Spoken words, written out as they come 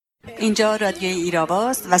اینجا رادیوی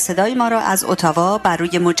ایراواست و صدای ما را از اتاوا بر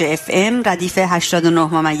روی موج FM ردیف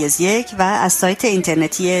 89.1 و از سایت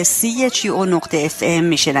اینترنتی chu.fm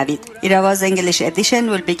میشنوید. Irava's English edition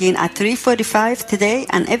will begin at 3:45 today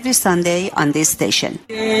and every Sunday on this station.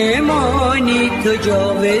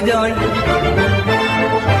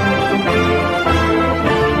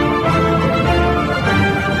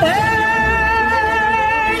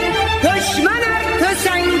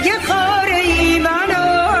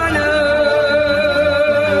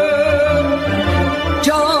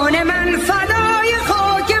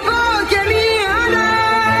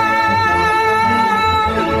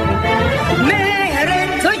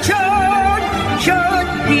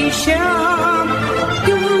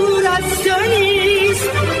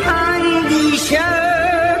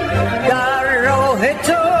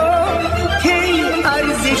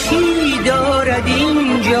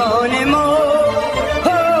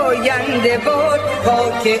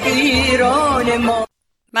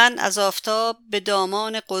 من از آفتاب به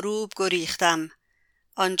دامان غروب گریختم.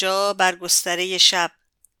 آنجا بر گستره شب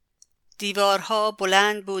دیوارها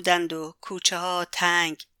بلند بودند و کوچه ها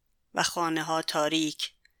تنگ و خانه ها تاریک.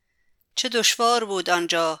 چه دشوار بود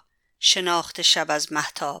آنجا شناخت شب از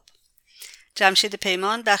مهتاب. جمشید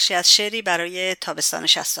پیمان، بخشی از شعری برای تابستان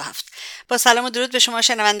 67. با سلام و درود به شما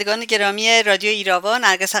شنوندگان گرامی رادیو ایراوا،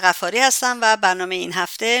 نرگس غفاری هستم و برنامه این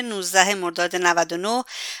هفته 19 مرداد 99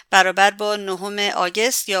 برابر با 9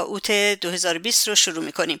 آگوست یا اوت 2020 رو شروع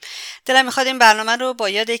می‌کنیم. دلم می‌خواد این برنامه رو با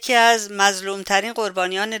یاد یکی از مظلوم‌ترین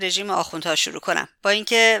قربانیان رژیم آخوندها شروع کنم. با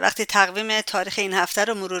اینکه وقتی تقویم تاریخ این هفته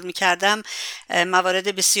رو مرور می‌کردم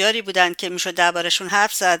موارد بسیاری بودند که میشد دربارشون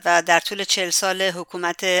حرف زد و در طول 40 سال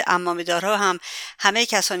حکومت عمامه‌دارها هم همه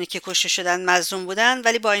کسانی که کشته شدن مظلوم بودن،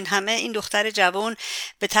 ولی با این همه این دختر جوان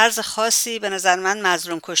به طرز خاصی به نظر من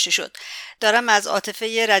مظلوم کشته شد. دارم از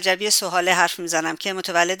عاطفه رجبی سهاله حرف میزنم که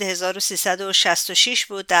متولد 1366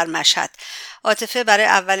 بود در مشهد. عاطفه برای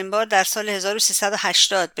اولین بار در سال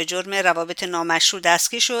 1380 به جرم روابط نامشروع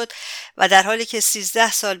دستگیر شد و در حالی که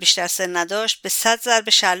 13 سال بیشتر سن نداشت به 100 ضرب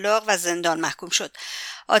شلاق و زندان محکوم شد.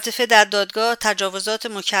 عاطفه در دادگاه تجاوزات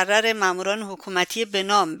مکرر ماموران حکومتی به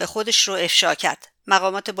نام به خودش رو افشا کرد.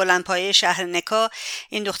 مقامات بلندپایه شهر نکا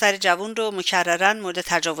این دختر جوان رو مکرراً مورد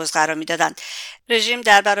تجاوز قرار میدادند. رژیم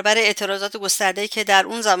در برابر اعتراضات گسترده‌ای که در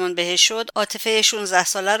اون زمان بهش شد، عاطفه 16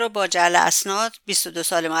 ساله رو با جعل اسناد 22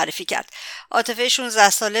 ساله معرفی کرد. عاطفه 16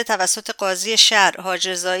 ساله توسط قاضی شهر حاج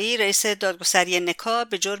رضایی رئیس دادگستری نکا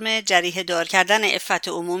به جرم جریحه دار کردن عفت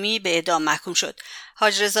عمومی به اعدام محکوم شد.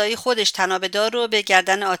 حاج رضایی خودش طناب دار رو به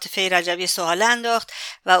گردن عاطفه رجبی سهاله انداخت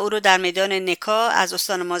و او رو در میدان نکا از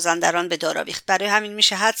استان مازندران به دار آویخت. برای همین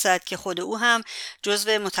میشه حدس زد که خود او هم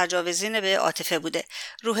جزو متجاوزین به عاطفه بوده.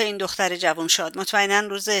 روح این دختر جوان شاد. مطمئناً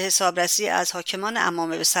روز حسابرسی از حاکمان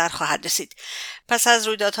عمامه به سر خواهد رسید. پس از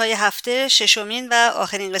رویدادهای هفته، ششمین و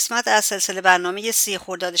آخرین قسمت از سلسله برنامه 30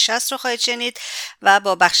 خرداد 60 رو خواهید شنید و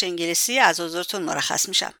با بخش انگلیسی از حضورتون مرخص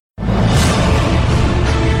میشم.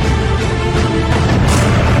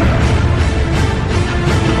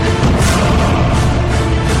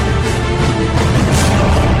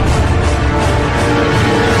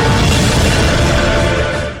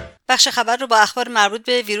 بخش خبر رو با اخبار مربوط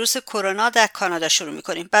به ویروس کرونا در کانادا شروع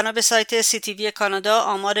می‌کنیم. بنا به سایت CTV کانادا،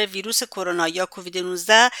 آمار ویروس کرونا یا کووید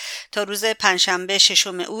 19 تا روز پنجشنبه 6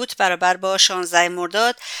 اوت برابر با 16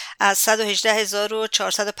 مرداد از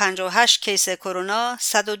 110458 کیس کرونا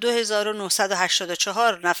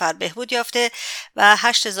 102984 نفر بهبود یافته و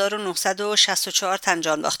 8964 تن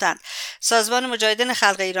جان باختند. سازمان مجاهدین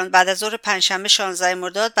خلق ایران بعد از ظهر پنجشنبه 16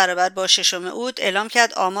 مرداد برابر با 6 اوت اعلام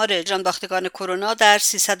کرد آمار جان باختگان کرونا در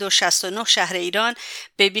 369 شهر ایران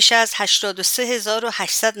به بیش از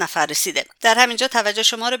 83800 نفر رسیده. در همینجا توجه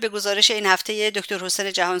شما را به گزارش این هفته دکتر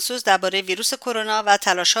حسین جهانسوز درباره ویروس کرونا و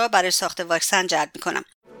تلاش‌ها برای ساخت واکسن جلب می‌کنم.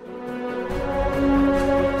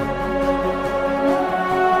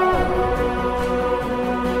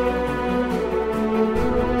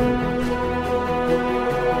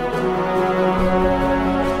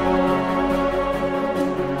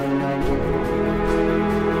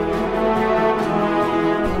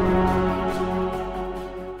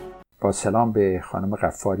 با سلام به خانم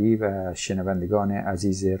غفاری و شنوندگان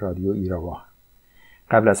عزیز رادیو ایراوا.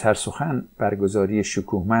 قبل از هر سخن برگزاری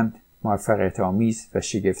شکوهمند، موفقیت آمیز و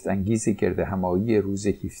شگفت انگیز گردهمایی روز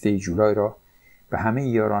 17 جولای را به همه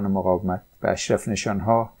یاران مقاومت و اشرف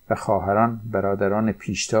نشانها و خواهران برادران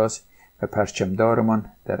پیشتاز و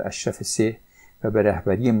پرچمدارمان در اشرف 3 و به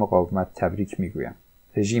رهبری مقاومت تبریک میگویم.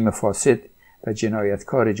 رژیم فاسد و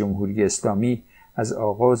جنایتکار جمهوری اسلامی از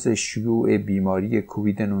آغاز شیوع بیماری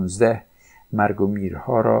کووید 19 مرگ و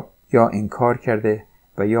میرها را یا انکار کرده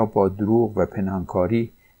و یا با دروغ و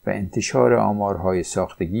پنهانکاری و انتشار آمارهای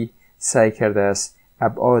ساختگی سعی کرده است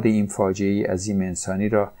ابعاد این فاجعه عظیم انسانی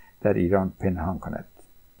را در ایران پنهان کند.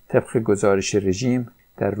 طبق گزارش رژیم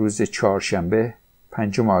در روز چهارشنبه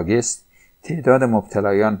 5 آگوست تعداد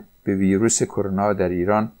مبتلایان به ویروس کرونا در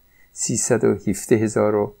ایران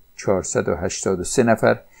 317,483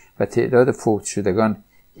 نفر و تعداد فوت شدگان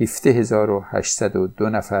 17,802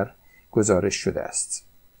 نفر گزارش شده است.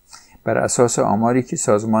 بر اساس آماری که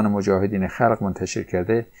سازمان مجاهدین خلق منتشر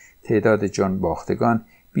کرده، تعداد جان باختگان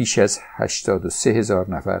بیش از 83,000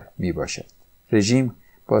 نفر می باشد. رژیم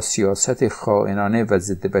با سیاست خائنانه و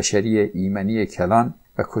ضد بشری ایمنی کلان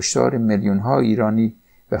و کشتار میلیون‌ها ایرانی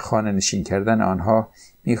و خانه‌نشین کردن آنها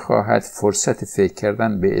می‌خواهد فرصت فکر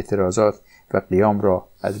کردن به اعتراضات و قیام را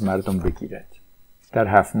از مردم بگیرد. در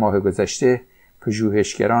 7 ماه گذشته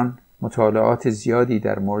پژوهشگران مطالعات زیادی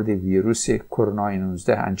در مورد ویروس کرونا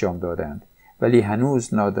 19 انجام دادند، ولی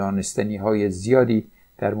هنوز نادانستنی‌های زیادی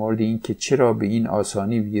در مورد اینکه چرا به این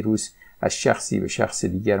آسانی ویروس از شخصی به شخص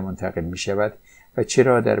دیگر منتقل می‌شود و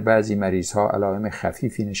چرا در بعضی مریض‌ها علائم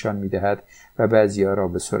خفیفی نشان می‌دهد و بعضی‌ها را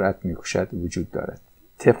به سرعت می‌کشد وجود دارد.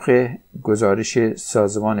 طبق گزارش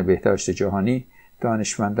سازمان بهداشت جهانی،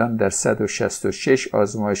 دانشمندان در 166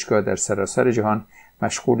 آزمایشگاه در سراسر جهان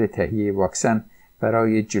مشغول تهیه واکسن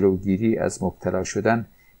برای جلوگیری از مبتلا شدن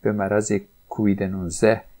به مرض کووید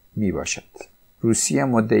 19 میباشد. روسیه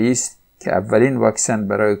مدعی است که اولین واکسن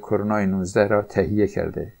برای کرونا 19 را تهیه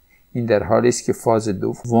کرده. این در حالی است که فاز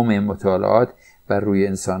دوم مطالعات بر روی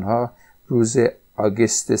انسانها روز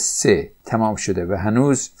آگوست 3 تمام شده و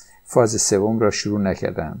هنوز فاز سوم را شروع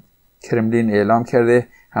نکردند. کرملین اعلام کرده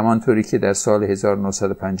همانطوری که در سال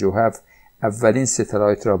 1957 اولین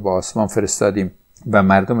ستلایت را با آسمان فرستادیم و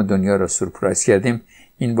مردم دنیا را سورپرایز کردیم،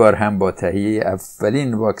 این بار هم با تهیه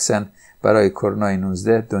اولین واکسن برای کرونا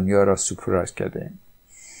 19 دنیا را سورپرایز کردیم.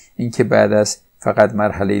 این که بعد از فقط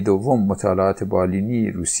مرحله دوم مطالعات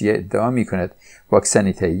بالینی روسیه ادعا می کند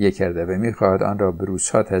واکسنی تهیه کرده و می خواهد آن را به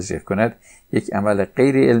روس‌ها تزریق کند، یک عمل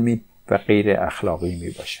غیر علمی و غیر اخلاقی می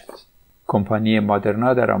باشد. کمپانی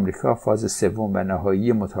مادرنا در آمریکا فاز سوم و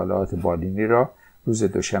نهایی مطالعات بالینی را روز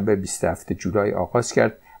دوشنبه 27 جولای آغاز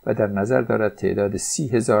کرد و در نظر دارد تعداد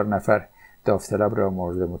 30,000 نفر داوطلب را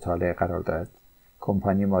مورد مطالعه قرار دهد.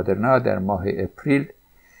 کمپانی مادرنا در ماه اپریل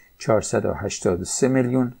 483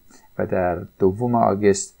 میلیون و در 2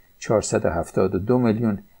 آگوست 472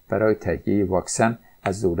 میلیون برای تهیه واکسن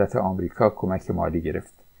از دولت آمریکا کمک مالی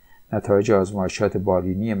گرفت. نتایج آزمایشات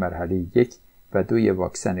بالینی مرحله 1 و 2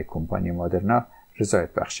 واکسن کمپانی مادرنا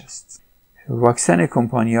رضایت بخش است. واکسن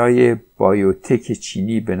کمپانی‌های بایوتک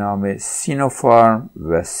چینی به نام سینوفارم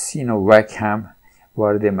و سینووک هم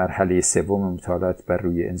وارد مرحله سوم مطالعات بر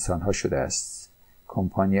روی انسان‌ها شده است.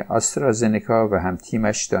 کمپانی آسترازنکا و هم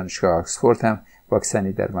تیمش دانشگاه آکسفورد هم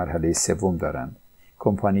واکسنی در مرحله سوم دارند.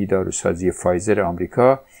 کمپانی داروسازی فایزر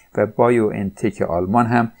آمریکا و بایو انتک آلمان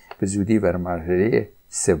هم به زودی بر مرحله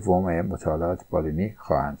سوم مطالعات بالینی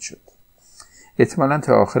خواهند شد. احتمالاً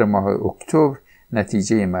تا آخر ماه اکتبر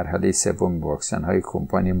نتیجه مرحله سوم واکسن‌های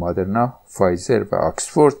کمپانی مادرنا، فایزر و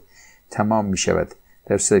آکسفورد تمام می شود.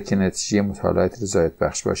 در صورتی که نتیجه مطالعات رضایت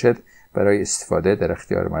بخش باشد، برای استفاده در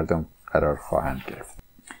اختیار مردم قرار خواهند گرفت.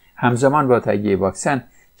 همزمان با تهیه واکسن،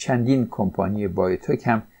 چندین کمپانی بایوتک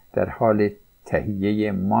هم در حال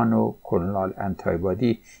تهیه مانوکلونال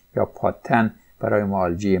آنتیبادی یا پادتن برای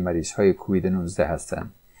معالجه مریض‌های کووید 19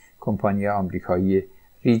 هستند. کمپانی آمریکایی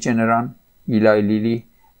ریجنران، ایلای لیلی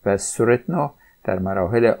و سورتنو در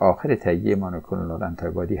مراحل آخر تهیه مانوکلونال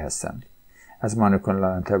آنتیبادی هستند. از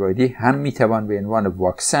مانوکلونال آنتیبادی هم میتوان به عنوان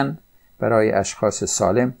واکسن برای اشخاص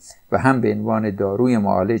سالم و هم به عنوان داروی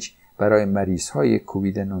معالج برای مریض‌های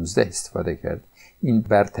کووید 19 استفاده کرد. این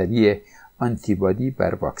برتری آنتیبادی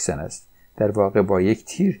بر واکسن است. در واقع با یک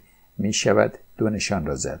تیر می شود 2 نشان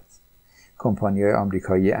را زد. کمپانی‌های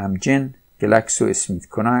آمریکایی امجن، گلکسو اسمیت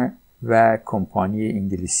کلاین و کمپانی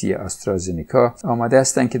انگلیسی آسترازنکا آماده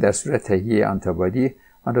هستند که در صورت تهیه آنتیبادی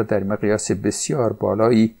آن را در مقیاس بسیار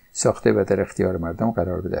بالایی ساخته و در اختیار مردم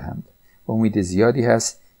قرار بدهند. امید زیادی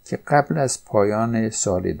هست که قبل از پایان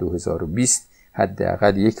سال 2020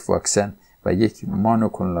 حداقل یک واکسن و یک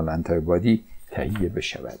مانوکلونال آنتیبادی تهیه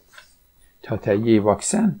بشود. تا تهیه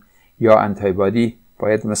واکسن یا آنتیبادی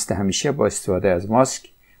باید مثل همیشه با استفاده از ماسک،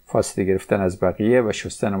 فاصله گرفتن از بقیه و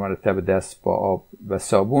شستن مرتب دست با آب و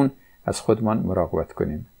صابون از خودمان مراقبت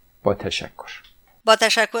کنیم. با تشکر. با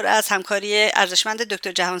تشکر از همکاری ارزشمند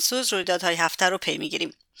دکتر جهانسوز، رویدادهای هفته رو پی می‌گیریم.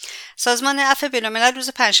 سازمان عفو بین‌الملل روز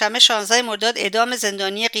پنجشنبه 16 مرداد اعدام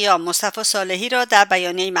زندانی قیام مصطفی صالحی را در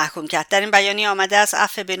بیانیه‌ای محکوم کرد. در این بیانیه آمده است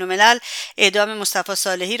عفو بین‌الملل اعدام مصطفی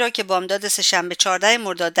صالحی را که بامداد سه‌شنبه 14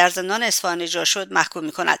 مرداد در زندان اصفهان اجرا شد محکوم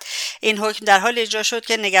می‌کند. این حکم در حال اجرا شد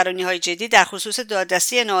که نگرانی‌های جدی در خصوص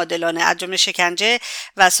دادرسی ناعادلانه از جمله شکنجه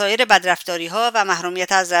و سایر بدرفتاری‌ها و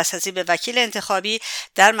محرومیت از دسترسی به وکیل انتخابی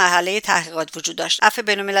در مرحله تحقیقات وجود داشت. عفو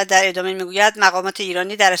بین‌الملل در ادامه می‌گوید مقامات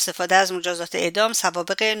ایرانی در استفاده از مجازات اعدام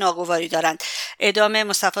سوابق ناگواری دارند. اعدام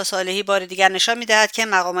مصطفی صالحی بار دیگر نشان می‌دهد که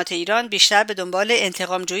مقامات ایران بیشتر به دنبال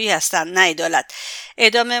انتقام جویی هستند نه عدالت.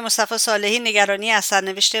 اعدام مصطفی صالحی نگرانی از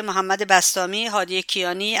سرنوشت محمد بسطامی، هادی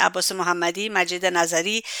کیانی، عباس محمدی، مجید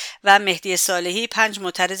نظری و مهدی صالحی 5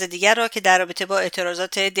 معترض دیگر را که در رابطه با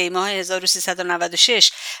اعتراضات دی‌ماه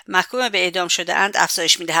 1396 محکوم به اعدام شده اند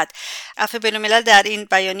افزایش می‌دهد. عفو بین‌الملل در این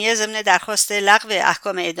بیانیه ضمن درخواست لغو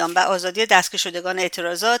احکام اعدام و آزادی دستگیر شدگان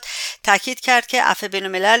اعتراضات تاکید کرد که عفو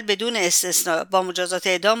بین‌الملل بدون استثنا با مجازات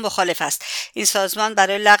اعدام مخالف است. این سازمان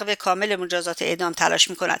برای لغو کامل مجازات اعدام تلاش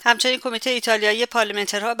می‌کند. همچنین کمیته ایتالیایی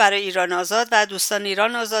پارلمانترها برای ایران آزاد و دوستان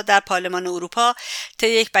ایران آزاد در پارلمان اروپا طی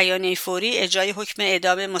یک بیانیه فوری اجرای حکم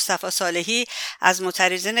اعدام مصطفی صالحی از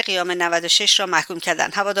معترضین قیام 96 را محکوم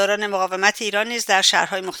کردند. هواداران مقاومت ایران نیز در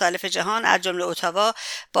شهرهای مختلف جهان از جمله اتاوا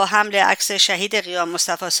با حمل عکس شهید قیام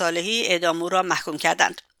مصطفی صالحی اعدام او را محکوم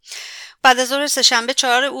کردند. بعد از ظهر سه‌شنبه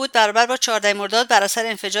 4 اوت برابر با 14 مرداد بر اثر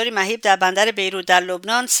انفجاری مهیب در بندر بیروت در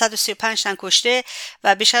لبنان 135 تن کشته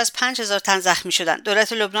و بیش از 5000 تن زخمی شدند.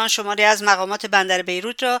 دولت لبنان شماری از مقامات بندر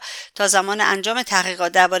بیروت را تا زمان انجام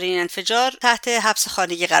تحقیقات درباره این انفجار تحت حبس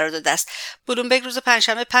خانگی قرار داده است. بلومبرگ روز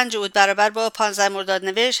پنجشنبه 5 اوت برابر با 15 مرداد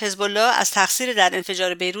نوشت حزب الله از تقصیر در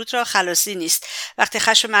انفجار بیروت را خلاصی نیست. وقتی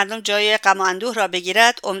خشم مردم جای غم و اندوه را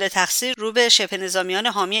بگیرد عمده تقصیر رو به شبه نظامیان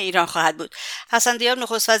حامی ایران خواهد بود. حسن دیاب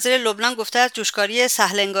نخست وزیر لبنان گفته است جوشکاری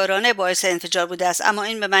سهلنگارانه باعث انفجار بوده است، اما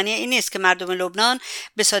این به معنی این نیست که مردم لبنان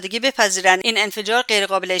به سادگی بپذیرند این انفجار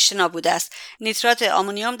غیرقابل اجتناب بوده است. نیترات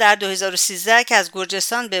آمونیوم در 2013 که از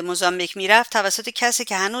گرجستان به موزامبیک میرفت توسط کسی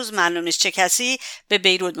که هنوز معلوم نیست چه کسی به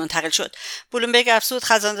بیروت منتقل شد. بلومبرگ افزود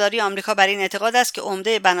خزانداری آمریکا بر این اعتقاد است که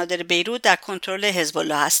عمده بنادر بیروت در کنترل حزب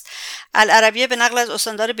الله است. العربیه به نقل از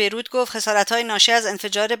استاندار بیروت گفت خسارت‌های ناشی از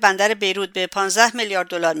انفجار بندر بیروت به 15 میلیارد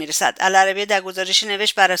دلار میرسد. العربیه در گزارشی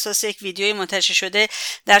نوشت بر اساس یک ویدیوی منتشر شده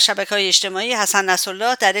در شبکه‌های اجتماعی حسن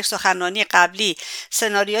نصرالله در یک سخنرانی قبلی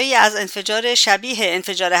سناریویی از انفجار شبیه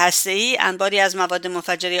انفجار هسته‌ای انباری از مواد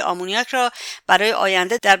منفجره آمونیاک را برای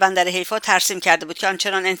آینده در بندر حیفا ترسیم کرده بود که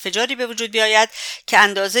آنچنان انفجاری به وجود بیاید که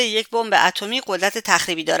اندازه یک بمب اتمی قدرت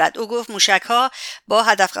تخریبی دارد. او گفت موشک‌ها با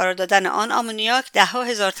هدف قرار دادن آن آمونیاک ده‌ها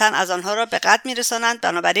هزار تن از آنها را به قتل می‌رسانند،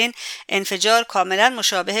 بنابراین انفجار کاملا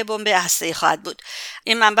مشابه بمب هسته‌ای خواهد بود.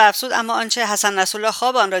 این منبع افزود اما آنچه حسن نصرالله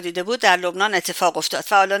خواب آن را دیده بود در لبنان اتفاق افتاد.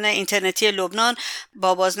 فعالان اینترنتی لبنان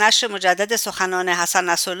با بازنشر مجدد سخنان حسن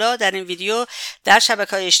نصرالله در این ویدیو در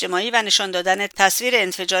شبکه‌های اجتماعی و نشان دادن تصویر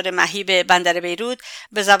انفجار مهیب بندر بیروت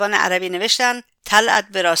به زبان عربی نوشتند طلعت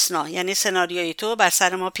براسنا، یعنی سناریوی تو بر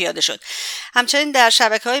سر ما پیاده شد. همچنین در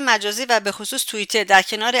شبکه‌های مجازی و به خصوص توییتر در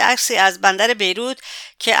کنار عکسی از بندر بیروت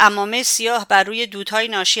که عمامه سیاه بر روی دودهای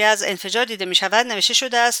ناشی از انفجار دیده می‌شود نوشته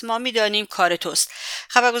شده است ما می‌دانیم کار توست.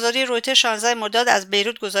 خبرگزاری رویتر 16 مرداد از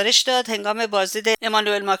بیروت گزارش داد هنگام بازدید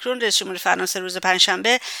امانوئل ماکرون رئیس جمهور فرانسه روز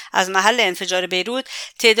پنجشنبه از محل انفجار بیروت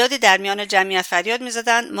تعدادی در میان جمعیت فریاد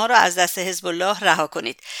می‌زدند ما را از دست حزب الله رها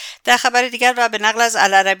کنید. در خبر دیگر و به نقل از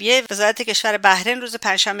العربیه وزارت کشور بحرین روز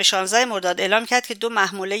پنجشنبه 16 مرداد اعلام کرد که 2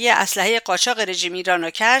 محموله اسلحه قاچاق رژیم ایران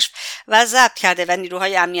را کشف و ضبط کرده و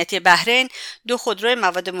نیروهای امنیتی بحرین 2 خودرو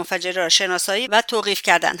مواد منفجره را شناسایی و توقیف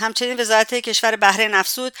کردند. همچنین وزارت کشور بحرین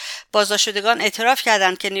افزود بازداشتشدگان اعتراف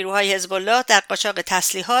کردند که نیروهای حزب الله در قاچاق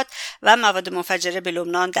تسلیحات و مواد منفجره به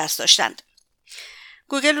لبنان دست داشتند.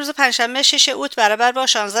 گوگل روز پنجشنبه 6 اوت برابر با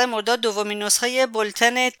 16 مرداد دومین نسخه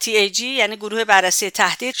بولتن TAG یعنی گروه بررسی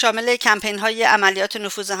تهدید شامل کمپین‌های عملیات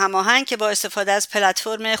نفوذ هماهنگ که با استفاده از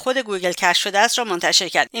پلتفرم خود گوگل کشف شده است را منتشر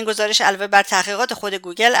کرد. این گزارش علاوه بر تحقیقات خود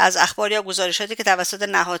گوگل از اخبار یا گزارشاتی که توسط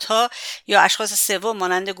نهادها یا اشخاص سوم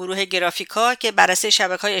مانند گروه گرافیکا که بررسی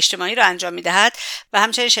شبکه‌های اجتماعی را انجام می‌دهد و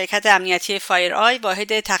همچنین شرکت امنیتی فایر آی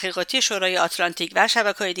واحد تحقیقاتی شورای آتلانتیک و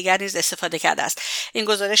شبکه‌های دیگر نیز استفاده کرده است. این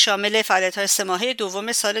گزارش شامل فعالیت‌های 3 ماهه دوم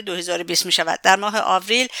سال 2020 می شود. در ماه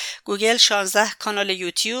آوریل گوگل 16 کانال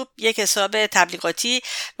یوتیوب، 1 حساب تبلیغاتی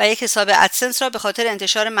و 1 حساب ادسنس را به خاطر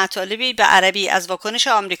انتشار مطالبی به عربی از واکنش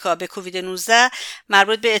آمریکا به کووید 19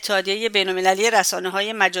 مربوط به اتحادیه بین‌المللی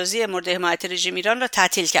رسانه‌های مجازی مورد حمایت رژیم ایران را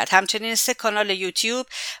تعطیل کرد. همچنین 3 کانال یوتیوب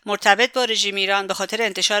مرتبط با رژیم ایران به خاطر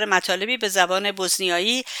انتشار مطالبی به زبان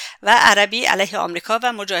بوسنیایی و عربی علیه آمریکا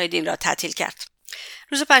و مجاهدین را تعطیل کرد.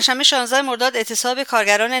 روز پنجشنبه 16 مرداد اعتصاب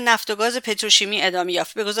کارگران نفت و گاز پتروشیمی ادامه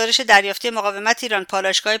یافت. به گزارش دریافتی مقاومت ایران،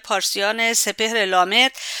 پالایشگاه پارسیان سپهر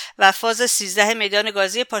لامرد و فاز 13 میدان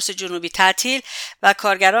گازی پارس جنوبی تعطیل و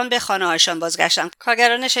کارگران به خانه‌هایشان بازگشتند.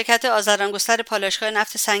 کارگران شرکت آذرانگستر پالایشگاه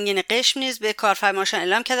نفت سنگین قشم نیز به کارفرمایشان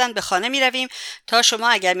اعلام کردند به خانه می‌رویم تا شما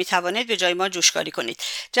اگر می‌توانید به جای ما جوشکاری کنید.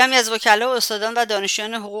 جمعی از وکلا و استادان و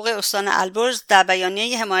دانشجویان حقوق استان البرز در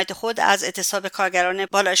بیانیه حمایت خود از اعتصاب کارگران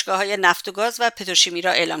پالایشگاه‌های نفت و گاز و پتروشیمی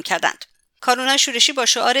را اعلام کردند. کانون‌های شورشی با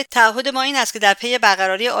شعار تعهد ما این است که در پی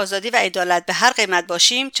برقراری آزادی و عدالت به هر قیمت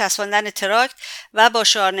باشیم، چسباندن تراکت و با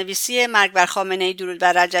شعارنویسی مرگ بر خامنه‌ای درود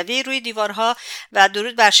بر رجوی روی دیوارها و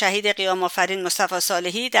درود بر شهید قیام آفرین مصطفی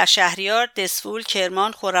صالحی در شهریار، دسفول،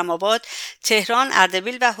 کرمان، خرم‌آباد، تهران،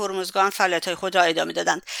 اردبیل و هرمزگان فعالیت‌های خود را ادامه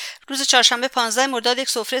دادند. روز چهارشنبه 15 مرداد یک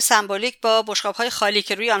سفره سمبولیک با بشقاب‌های خالی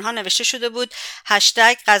که روی آنها نوشته شده بود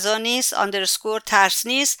 #غذا نیست _ترس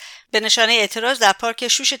نیست به نشانه اعتراض در پارک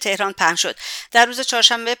شوش تهران پهن شد. در روز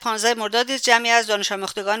چهارشنبه 15 مرداد جمعی از دانش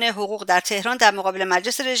آموختگان حقوق در تهران در مقابل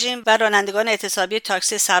مجلس رژیم و رانندگان اعتصابی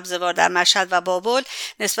تاکسی سبزوار در مشهد و بابل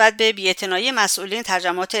نسبت به بی‌اعتنایی مسئولین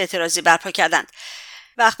ترجمات اعتراضی برپا کردند.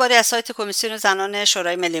 و اخباری از سایت کمیسیون زنان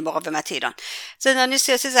شورای ملی مقاومت ایران. زندانی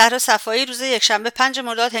سیاسی زهرا صفایی روز یکشنبه 5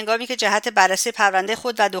 مرداد هنگامی که جهت بررسی پرونده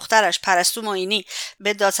خود و دخترش پرستو معینی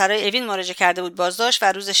به دادسرای اوین مراجعه کرده بود بازداشت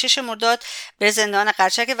و روز 6 مرداد به زندان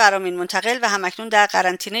قرچک ورامین منتقل و همکنون در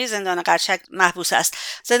قرنطینه زندان قرچک محبوس است.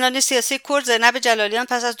 زندانی سیاسی کرد زینب جلالیان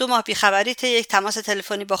پس از 2 ماه بی‌خبری طی یک تماس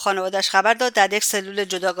تلفنی با خانواده‌اش خبر داد در یک سلول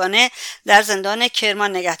جداگانه در زندان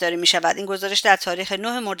کرمان نگهداری می‌شود. این گزارش در تاریخ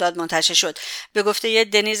 9 مرداد منتشر شد. به گفته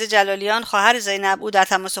دنیز جلالیان خواهر زینب، او در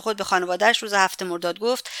تماس خود به خانواده‌اش روز 7 مرداد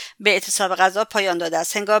گفت به اعتصاب غذا پایان داده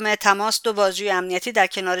است. هنگام تماس 2 بازجوی امنیتی در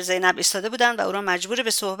کنار زینب ایستاده بودند و او را مجبور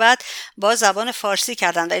به صحبت با زبان فارسی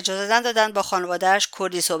کردند و اجازه دادند با خانواده‌اش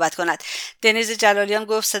کردی صحبت کند. دنیز جلالیان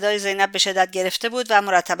گفت صدای زینب به شدت گرفته بود و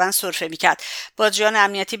مرتباً سرفه می‌کرد. بازجویان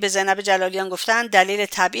امنیتی به زینب جلالیان گفتند دلیل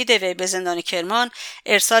تبعید وی به زندان کرمان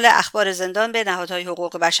ارسال اخبار زندان به نهادهای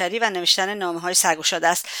حقوق بشری و نوشتن نامه‌های سرگشاده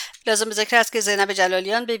است. لازم به ذکر است که زینب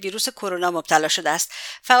جلالیان به ویروس کرونا مبتلا شده است.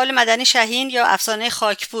 فعال مدنی شاهین یا افسانه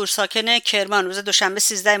خاکپور ساکن کرمان روز دوشنبه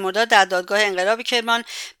 13 مرداد در دادگاه انقلاب کرمان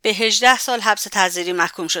به 18 سال حبس تعزیری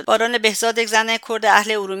محکوم شد. باران بهزاد یک زن کرد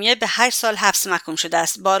اهل ارومیه به 8 سال حبس محکوم شده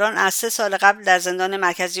است. باران از 3 سال قبل در زندان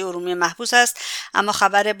مرکزی ارومیه محبوس است، اما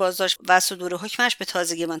خبر بازداشت و صدور حکمش به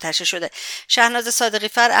تازگی منتشر شده. شهناز صادقی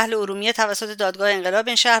فر اهل ارومیه توسط دادگاه انقلاب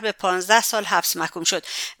این شهر به 15 سال حبس محکوم شد.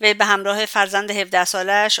 وی به همراه فرزند 17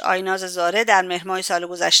 سالش آیناز زاره در مهر ماه سال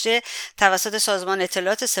گذشته توسط سازمان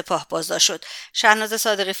اطلاعات سپاه بازداشت شد. شهناز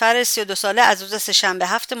صادقی فر 32 ساله از روز سه‌شنبه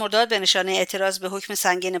 7 مرداد به نشانه اعتراض به حکم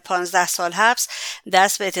سنگین 15 سال حبس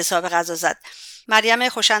دست به اعتصاب غذا زد. مریم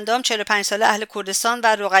خوشندام 45 ساله اهل کردستان و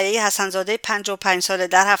رقیه حسنزاده 55 ساله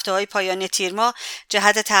در هفته‌های پایانی تیر ماه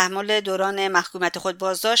جهت تحمل دوران محکومیت خود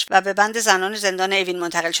بازداشت و به بند زنان زندان اوین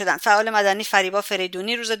منتقل شدند. فعال مدنی فریبا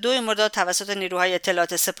فریدونی روز 2 مرداد توسط نیروهای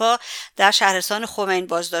اطلاعات سپاه در شهرستان خمین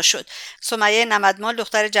بازداشت شد. سمیه نمدمال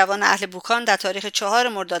دختر جوان اهل بوکان در تاریخ 4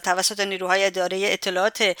 مرداد توسط نیروهای اداره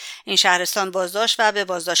اطلاعات این شهرستان بازداشت و به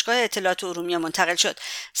بازداشتگاه اطلاعات ارومیه منتقل شد.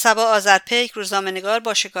 صبا آذرپیک روزنامه‌نگار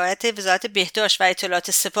با شکایت وزارت بهداشت و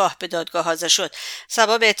اطلاعات سپاه به دادگاه حاضر شد.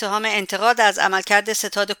 صبا به اتهام انتقاد از عملکرد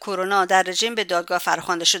ستاد کرونا در رژیم به دادگاه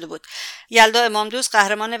فراخوانده شده بود. یلدا امامدوست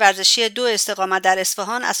قهرمان ورزشی 2 استقامت در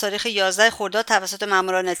اصفهان از تاریخ 11 خرداد توسط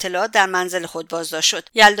ماموران اطلاعات در منزل خود بازداشت شد.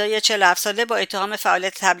 یلدای 47 ساله با اتهام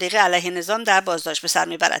فعالیت تبلیغی علیه نظام در بازداشت به سر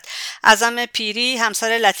میبرد. اعظم پیری همسر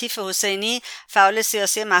لطیف حسینی فعال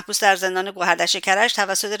سیاسی محبوس در زندان گوهردش کرج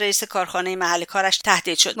توسط رئیس کارخانه محل کارش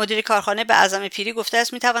تهدید شد. مدیر کارخانه به اعظم پیری گفته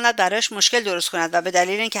است میتواند برایش مشکل درست کند و به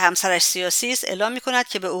دلیل اینکه همسرش سیاسی است اعلام می‌کند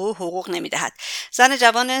که به او حقوق نمی‌دهد. زن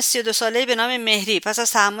جوان 32 ساله‌ای به نام مهری پس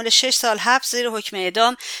از تحمل 6 سال حبس زیر حکم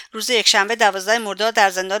اعدام روز یکشنبه 12 مرداد در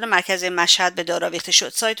زندان مرکزی مشهد به دار آویخته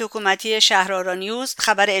شد. سایت حکومتی شهرآرا نیوز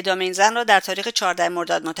خبر اعدام این زن را در تاریخ 14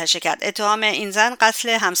 مرداد منتشر کرد. اتهام این زن قتل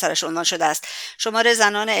همسرش عنوان شده است. شمار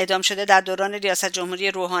زنان اعدام شده در دوران ریاست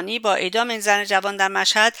جمهوری روحانی با اعدام این زن جوان در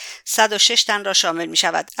مشهد 106 تن را شامل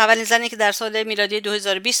می‌شود. اولین زنی که در سال میلادی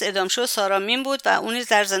 2020 اعدام شد سارا مین بود و اون نیز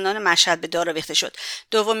در زندان مشهد به دار آویخته شد.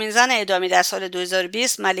 دومین زن اعدامی در سال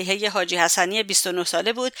 2020 ملیحه حاجی حسنی 29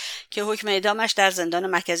 ساله بود که حکم اعدامش در زندان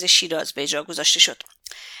مرکزی شیراز به اجرا گذاشته شد.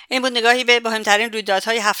 این بود نگاهی به مهمترین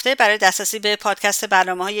رویدادهای هفته. برای دسترسی به پادکست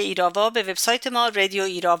برنامه‌های ایراوا به وبسایت ما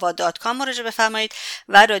radioirava.com مراجعه بفرمایید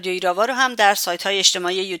و رادیو ایراوا رو هم در سایت‌های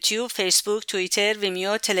اجتماعی یوتیوب، فیسبوک، توییتر،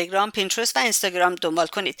 ویمیو، تلگرام، پینترست و اینستاگرام دنبال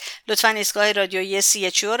کنید. لطفاً ایستگاه رادیویی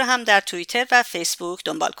CHO رو هم در توییتر و فیسبوک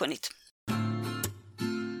دنبال کنید.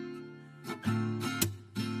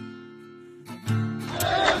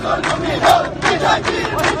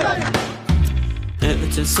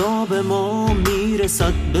 اعتصاب ما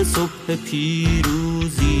میرسد به صبح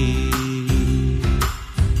پیروزی،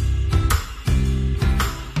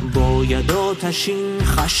 باید آتشین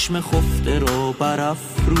خشم خفته را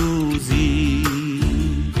برافروزی.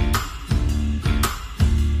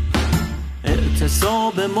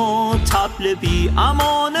 اعتصاب ما طبل بی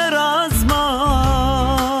امان رزم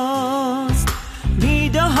است،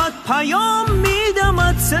 میدهد پیام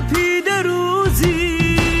میدمد سپید روزی.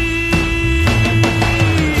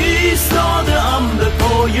 ایستاده ام به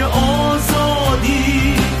پای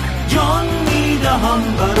آزادی، جان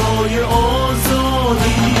میدهم برای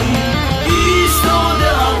آزادی.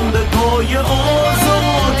 ایستاده ام به پای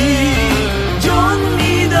آزادی، جان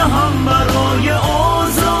میدهم برای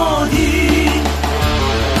آزادی.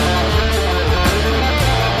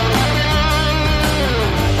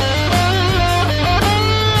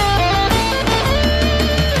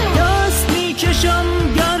 دست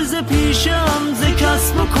میکشم گرز پیشم ز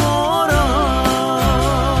کسب و کارم،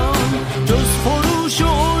 جز خروش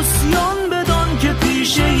و عصیان بدان که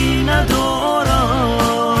پیشه ای ندارم.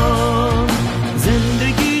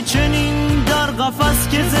 زندگی چنین در قفس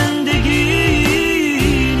که زندگی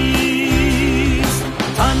نیست،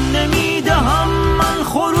 تن نمیدهم من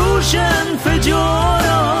خروش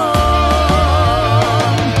انفجارم.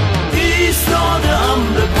 ایستاده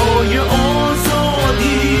ام به پای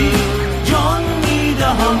آزادی، جان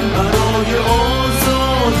میدهم برای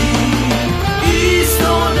آزادی.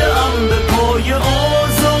 ایستاده ام به پای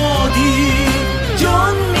آزادی،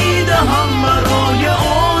 جان میدهم برای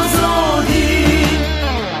آزادی.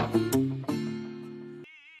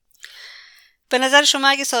 به نظر شما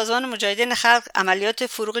اگه سازمان مجاهدین خلق عملیات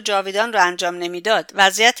فروغ جاویدان رو انجام نمیداد،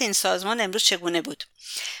 وضعیت این سازمان امروز چگونه بود؟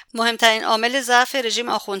 مهمترین عامل ضعف رژیم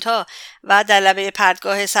آخوندها و در لبه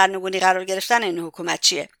پرتگاه سرنگونی قرار گرفتن این حکومت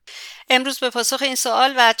چیه؟ امروز به پاسخ این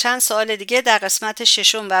سوال و چند سوال دیگه در قسمت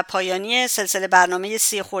ششم و پایانی سلسله برنامه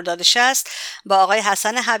 30 خرداد 60 با آقای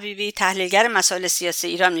حسن حبیبی تحلیلگر مسائل سیاسی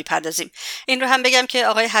ایران میپردازیم. این رو هم بگم که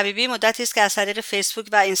آقای حبیبی مدتی است که از طریق فیسبوک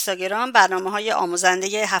و اینستاگرام برنامه‌های آموزنده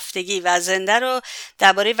هفتگی و زنده رو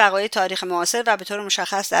درباره وقایع تاریخ معاصر و به طور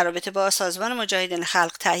مشخص در رابطه با سازمان مجاهدین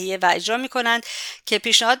خلق تهیه و اجرا میکنند که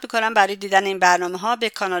پیشنهاد میکنم برای دیدن این برنامه‌ها به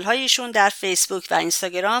کانال‌های ایشون در فیسبوک و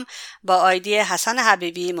اینستاگرام با آیدی حسن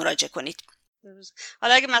حبیبی مراجعه کنید.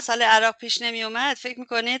 حالا اگه مسئله عراق پیش نمی اومد، فکر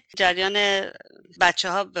میکنید جریان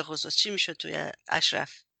بچه‌ها به خصوص چی میشد توی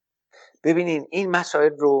اشرف؟ ببینین این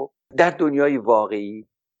مسائل رو در دنیای واقعی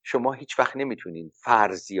شما هیچ وقت نمیتونین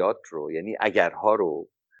فرضیات رو، یعنی اگرها رو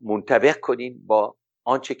منطبق کنین با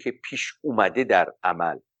آنچه که پیش اومده در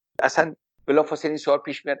عمل. اصلا بلافاصله این سوال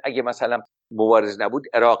پیش میاد اگه مثلا مبارزه نبود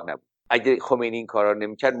عراق نبود، اگه خمینی این کارا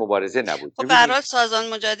نمیکرد مبارزه نبود. خب به هر حال سازمان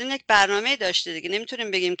مجاهدین یک برنامه‌ای داشته دیگه،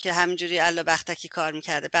 نمیتونیم بگیم که همینجوری الا بختکی کار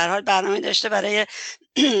میکرده. به هر حال برنامه‌ای داشته برای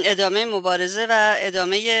ادامه مبارزه و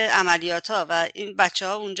ادامه عملیات‌ها و این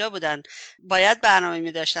بچه‌ها اونجا بودن، باید برنامه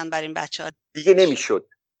می‌داشتن برای این بچه‌ها. دیگه نمیشد.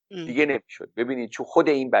 ببینید چون خود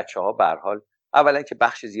این بچه‌ها به هر حال اولا که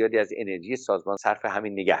بخش زیادی از انرژی سازمان صرف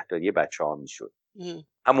همین نگهداری بچه‌ها میشد.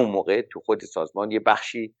 همون موقع تو خود سازمان یه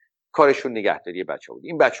بخشی کارشون نگهداری بچه‌ها بود.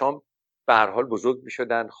 این بچه‌ها به هر حال بزرگ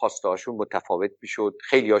می‌شدن، خواسته‌هاشون متفاوت می‌شد،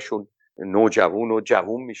 خیلی‌هاشون نوجوان و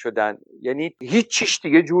جوون می‌شدن، یعنی هیچ چیز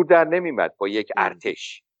دیگه جور در نمی‌اومد با یک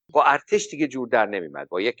ارتش. با ارتش دیگه جور در نمی‌اومد.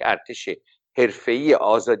 با یک ارتش حرفه‌ای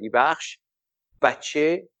آزادی بخش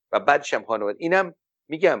بچه و بعدش هم خانواده. اینم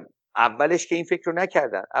میگم اولش که این فکر رو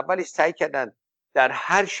نکردن، اولش سعی کردن در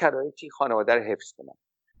هر شرایطی خانواده رو حفظ کنن،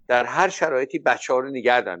 در هر شرایطی بچه‌ها رو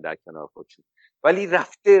نگه دارن در کنار خودشون. ولی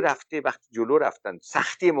رفته وقتی جلو رفتن،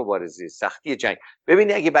 سختی مبارزه، سختی جنگ.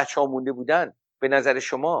 ببینید اگه بچه‌ها مونده بودن، به نظر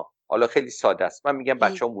شما، حالا خیلی ساده است، من میگم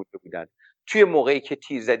بچه‌ها مونده بودن توی موقعی که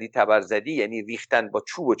تیر زدی تبر زدی، یعنی ریختن با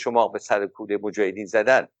چوب و چماق به سر کوره مجاهدین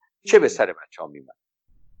زدن، چه به سر بچه‌ها میومد؟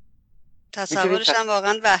 تصورش هم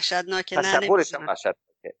واقعا وحشتناکه. تصورش هم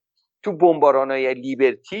وحشتناکه. تو بمباران‌های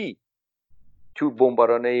لیبرتی،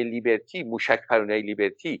 موشک پرونای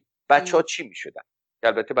لیبرتی، بچه‌ها چی می‌شدن؟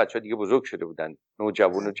 البته بچه‌ها دیگه بزرگ شده بودن،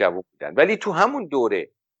 نوجوان و جوان بودن، ولی تو همون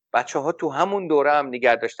دوره بچه‌ها تو همون دوره هم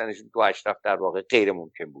نگه داشتنشون تو اشرف در واقع غیر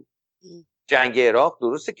ممکن بود. جنگ عراق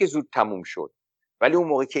درسته که زود تموم شد، ولی اون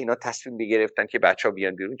موقع که اینا تصمیم گرفتن که بچه‌ها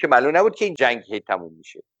بیان بیرون که معلوم نبود که این جنگ هی تموم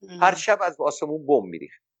میشه. هر شب از آسمون بمب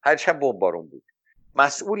میریخت، هر شب بمبارون بود.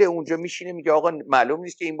 مسئول اونجا میشینه میگه آقا معلوم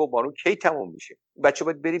نیست که این بمبارون کی تموم میشه، بچه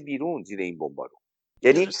باید بری بیرون زیر این بمبارون.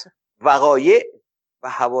 یعنی وقایع و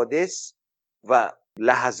حوادث و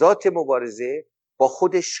لحظات مبارزه با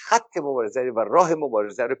خودش خط مبارزه و راه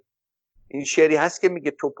مبارزه رو، این شعری هست که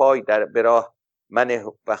میگه تو پای در براه من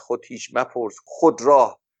و خود هیچ مپرس، خود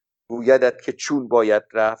راه گویدت که چون باید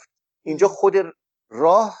رفت. اینجا خود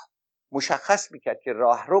راه مشخص میکرد که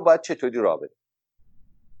راه رو باید چطوری راه بده.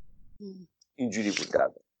 اینجوری بود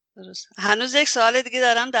در درست. هنوز یک سوال دیگه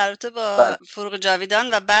دارم در رابطه با فروغ جاویدان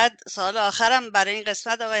و بعد سوال آخرم برای این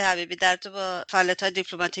قسمت آقای حبیبی در رابطه با فعالیت‌های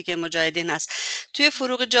دیپلماتیک مجاهدین هست. توی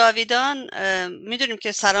فروغ جاویدان میدونیم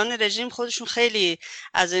که سران رژیم خودشون خیلی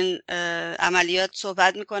از این عملیات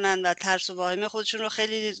صحبت میکنن و ترس و واهمه خودشون رو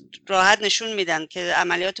خیلی راحت نشون میدن که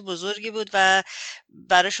عملیات بزرگی بود و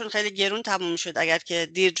براشون خیلی گرون تموم شد اگر که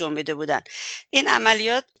دیر جنبیده بودن. این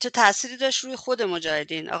عملیات چه تأثیری داشت روی خود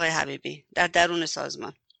مجاهدین آقای حبیبی در درون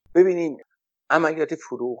سازمان؟ ببینین عملیات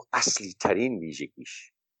فروغ اصلی ترین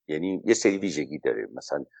ویژگیش، یعنی یه سری ویژگی داره،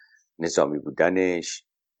 مثلا نظامی بودنش،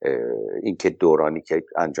 اینکه دورانی که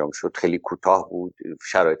انجام شد خیلی کوتاه بود،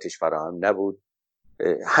 شرایطش فراهم نبود،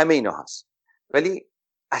 همه اینا هست. ولی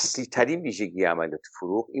اصلی ترین ویژگی عملیات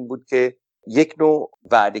فروغ این بود که یک نوع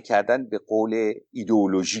وعده کردن به قول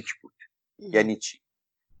ایدئولوژیک بود. یعنی چی؟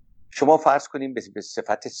 شما فرض کنیم به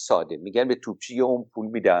صفت ساده میگن به توپچی اون پول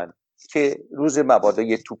میدن که روز مبادا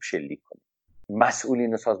یه توپ شلیک کنه.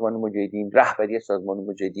 مسئولین سازمان مجاهدین، رهبری سازمان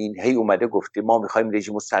مجاهدین هی اومده گفته ما میخوایم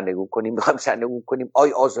رژیم رو سرنگون کنیم،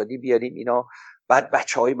 آزادی بیاریم اینا. بعد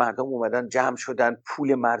بچهای مردم اومدن جمع شدن،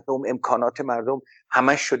 پول مردم، امکانات مردم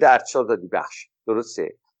همش شده ارتش آزادی بخش.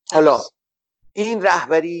 درسته؟ حالا این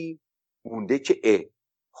رهبری مونده که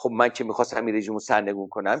خب من که میخواستم این رژیم رو سرنگون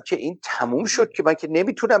کنم که این تموم شد که من که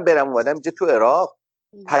نمیتونم برم، اومدم اینجا تو عراق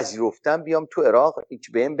پذیرفتم بیام تو عراق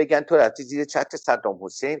بهم بگن تو رفتی زیر چتر صدام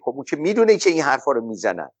حسین. خب اون که میدونه که این حرفا رو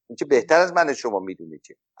میزنن، این که بهتر از من شما میدونه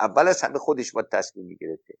که اول از همه خودش باید تصمیم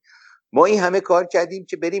میگرفته. ما این همه کار کردیم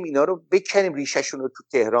که بریم اینا رو بکنیم ریشهشون رو تو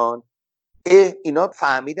تهران. اینا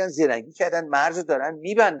فهمیدن، زرنگی کردن، مرز دارن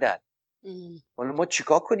میبندن. حالا ما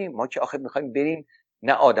چیکار کنیم؟ ما که آخه میخوایم بریم،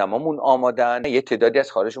 نه آدمامون آمادن، یه تعدادی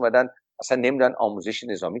از خارج اومدن اصلا نمیدونن آموزش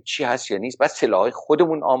نظامی چی هست یا نیست، بعد سلاح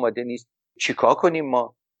خودمون آماده نیست، چیکار کنیم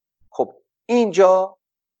ما؟ خب اینجا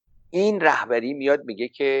این رهبری میاد میگه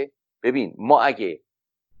که ببین ما اگه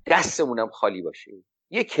دستمونم خالی باشه،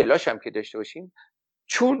 یه کلاش هم که داشته باشیم،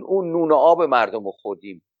 چون اون نون و آب مردم رو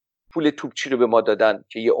خوردیم، پول توپچی رو به ما دادن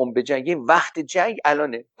که یه عمر بجنگیم، وقت جنگ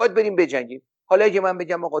الانه، باید بریم بجنگیم. حالا اگه من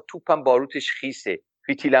بگم آقا توپم باروتش خیسه،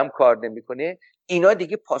 فیتیلم کار نمیکنه، اینا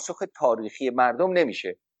دیگه پاسخ تاریخی مردم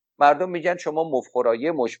نمیشه. مردم میگن شما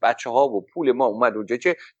مفخرای مش بچه‌ها و پول ما اومد اونجا،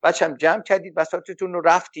 چه بچه‌م جمع کردید بساطتون رو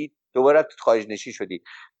رفتید، دوباره خارج نشین شدید.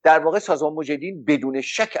 در واقع سازمان مجاهدین بدون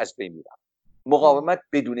شک از بین میرفت، مقاومت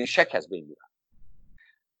بدون شک از بین میرفت.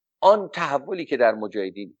 آن تحولی که در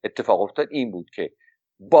مجاهدین اتفاق افتاد این بود که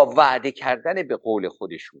با وعده کردن به قول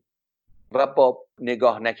خودشون و با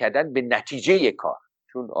نگاه نکردن به نتیجه کار،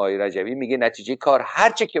 چون آقای رجبی میگه نتیجه کار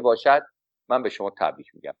هر چه که باشد من به شما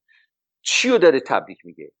تبریک میگم. چیو داره تبریک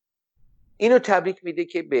میگه؟ اینو تبریک میده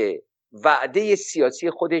که به وعده سیاسی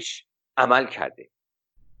خودش عمل کرده،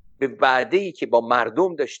 به وعده‌ای که با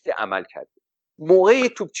مردم داشته عمل کرده. موقع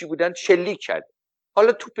توپچی بودن شلیک کرده،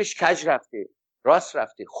 حالا توپش کج رفته، راست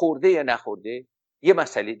رفته، خورده یا نخورده یه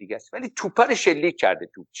مسئله دیگه است، ولی توپر شلیک کرده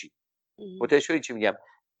توپچی. متوجه شدید چی میگم؟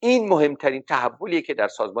 این مهمترین تحولیه که در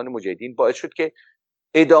سازمان مجاهدین باعث شد که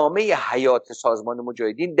ادامه حیات سازمان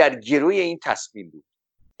مجاهدین در گروی این تصمیم بود.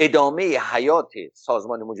 ادامه حیات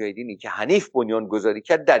سازمان مجاهدینی که حنیف بنیان گذاری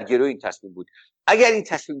کرد در گروی این تصمیم بود. اگر این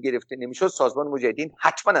تصمیم گرفته نمیشد سازمان مجاهدین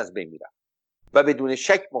حتما از بین میرفت و بدون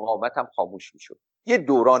شک مقاومت هم خاموش میشد. یه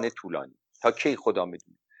دوران طولانی تا کی خدا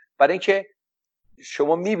میدونه. برای اینکه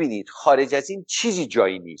شما میبینید خارج از این چیزی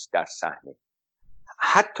جایی نیست در صحنه.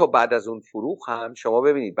 حتی بعد از اون فروغ هم شما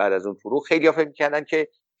ببینید، بعد از اون فروغ خیلی‌ها فکر می‌کردن که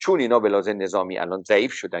چون اینا به لحاظ نظامی الان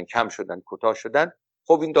ضعیف شدن، کم شدن، کوتاه شدن،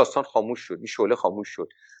 خب این داستان خاموش شد، این شعله خاموش شد.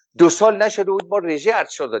 2 سال نشده بود ما رژه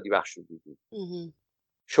ارتش آزادی بخش رو دیدیم.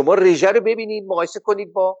 شما رژه رو ببینید، مقایسه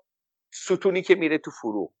کنید با ستونی که میره تو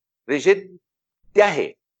فروغ. رژه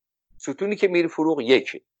 10، ستونی که میره فروغ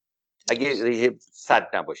 1. اگه رژه 100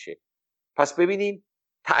 نباشه، پس ببینیم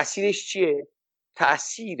تأثیرش چیه؟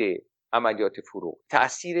 تأثیر عملیات فروغ،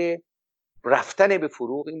 تأثیر رفتن به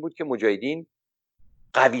فروغ این بود که مجاهدین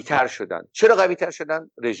قوی تر شدن. چرا قوی تر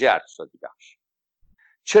شدن؟ رژه ارتشادی بخش.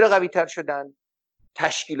 چرا قوی تر شدن؟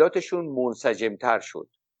 تشکیلاتشون منسجم تر شد،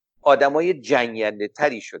 آدمای جنگنده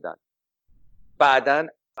تری شدن، بعدن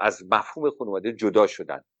از مفهوم خانواده جدا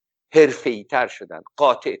شدن، حرفه‌ای تر شدن،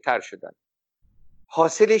 قاطع تر شدن.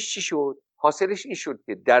 حاصلش چی شد؟ حاصلش این شد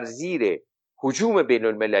که در زیر هجوم بین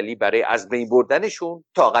المللی برای از بین بردنشون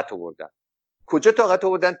طاقت آوردن. کجا طاقت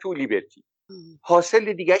آوردن؟ تو لیبرتی.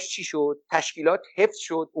 حاصل دیگهش چی شد؟ تشکیلات حفظ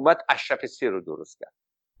شد، اومد اشرف 3 رو درست کرد.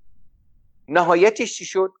 نهایتش چی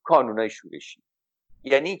شد؟ کانونای شورشی.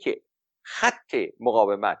 یعنی که خط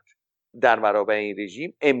مقاومت در برابر این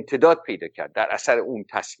رژیم امتداد پیدا کرد در اثر اون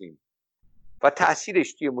تصمیم. و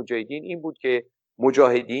تأثیرش توی مجاهدین این بود که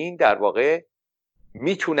مجاهدین در واقع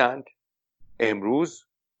میتونند امروز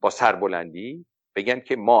با سربلندی بگن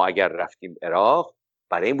که ما اگر رفتیم عراق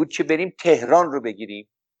برای این بود که بریم تهران رو بگیریم،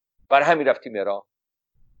 برای همین رفتیم عراق.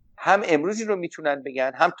 هم امروز این رو میتونن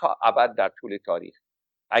بگن، هم تا ابد در طول تاریخ.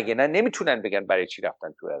 اگه نه نمیتونن بگن برای چی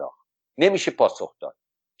رفتن تو عراق. نمیشه پاسخ داد.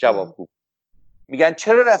 جوابگو میگن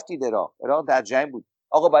چرا رفتید عراق؟ عراق در جنگ بود.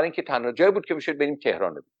 آقا برای اینکه تنها جایی بود که میشد بریم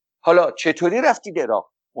تهران رو. حالا چطوری رفتید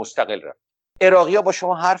عراق؟ مستقل رفت. عراقی‌ها با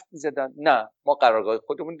شما حرف می‌زدن؟ نه، ما قرارگاه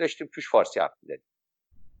خودمون داشتیم توش فارسی حرف می‌زدیم.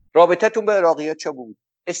 رابطتون با عراقی‌ها چه بود؟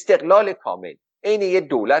 استقلال کامل عین یه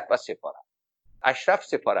دولت و سفارت. اشرف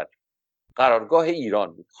سفارت قرارگاه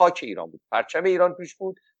ایران بود، خاک ایران بود، پرچم ایران توش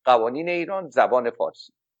بود، قوانین ایران، زبان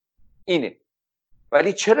فارسی. اینه.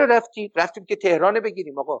 ولی چرا رفتید؟ رفتیم که تهران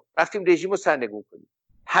بگیریم آقا. رفتیم رژیم رو سرنگون کنیم.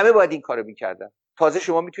 همه باید این کارو می‌کردن. تازه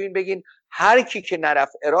شما میتونین بگین هر کی که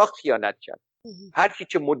نرفت عراق خیانت کرد. هر کی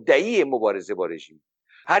که مدعی مبارزه با رژیم،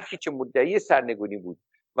 هر کی که مدعی سرنگونی بود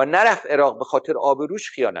و نرفت عراق به خاطر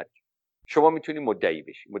آبروش خیانت کرد. شما میتونی مدعی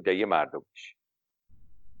بشی، مدعی مردم بشی.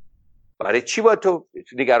 برای چی باید تو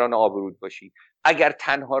نگران آبرود باشی؟ اگر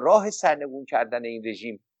تنها راه سرنگون کردن این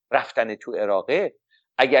رژیم رفتن تو عراقه،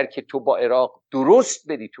 اگر که تو با عراق درست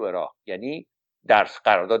بری تو عراق، یعنی در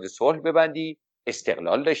قرارداد صلح ببندی،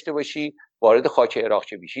 استقلال داشته باشی، وارد خاک عراق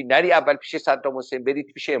چه بشی، نری اول پیش صدام حسین، برید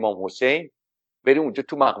پیش امام حسین، بری اونجا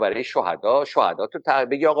تو مقبره شهدا تو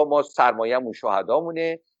بگی آقا ما سرمایه‌مون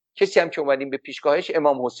شهدامونه، کسی هم که اومدیم به پیشگاهش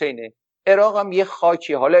امام حسینه. عراق هم یه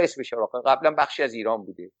خاکی، حالا اسمش عراقه، قبلا بخشی از ایران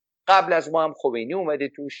بوده، قبل از ما هم خمینی اومده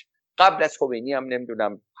توش، قبل از خمینی هم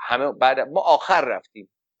نمیدونم همه، بعد ما آخر رفتیم،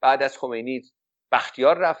 بعد از خمینی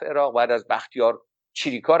بختیار رفت عراق، بعد از بختیار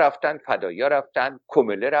چریکا رفتن، فدایی رفتن،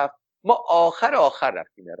 کمله رفت، ما آخر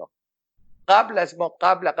رفتیم عراق. قبل از ما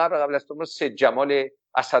قبل از ما سید جمال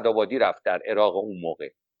اسدآبادی رفت در عراق اون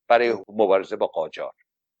موقع برای مبارزه با قاجار.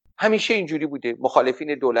 همیشه اینجوری بوده،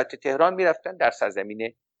 مخالفین دولت تهران میرفتن در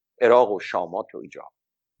سرزمین عراق و شامات و اینجا.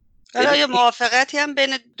 حالا یه موافقتی هم بین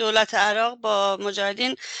دولت عراق با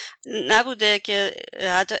مجاهدین نبوده که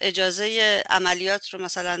حتی اجازه عملیات رو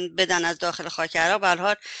مثلا بدن از داخل خاک عراق؟ به هر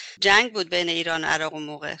حال جنگ بود بین ایران و عراق اون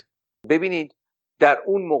موقع. ببینید در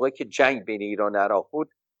اون موقع که جنگ بین ایران و عراق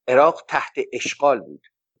بود، عراق تحت اشغال بود،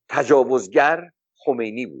 تجاوزگر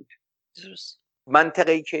خمینی بود. درست.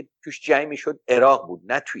 منطقه‌ای که توش جنگ میشد عراق بود،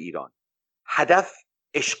 نه تو ایران. هدف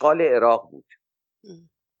اشغال عراق بود.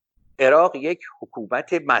 عراق یک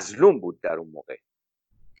حکومت مظلوم بود در اون موقع،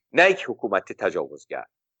 نه یک حکومت تجاوزگر.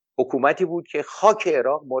 حکومتی بود که خاک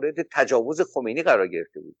عراق مورد تجاوز خمینی قرار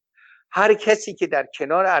گرفته بود. هر کسی که در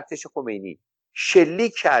کنار ارتش خمینی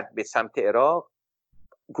شلیک کرد به سمت عراق،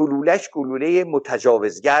 گلولش گلوله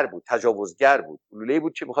متجاوزگر بود، تجاوزگر بود. گلوله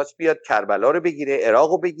بود که می‌خواست بیاد کربلا رو بگیره،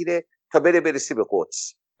 عراق رو بگیره تا برسه به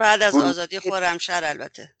قدس. بعد از آزادی خرمشهر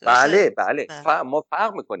البته. بله. ما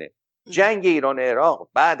فرق میکنه. جنگ ایران و عراق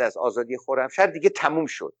بعد از آزادی خرمشهر دیگه تموم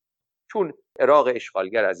شد، چون عراق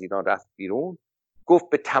اشغالگر از ایران رفت بیرون، گفت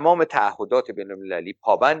به تمام تعهدات بین‌المللی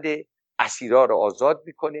پابنده، اسیرا رو آزاد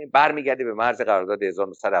میکنه، برمیگرده به مرز قرارداد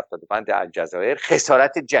 1975 الجزایر،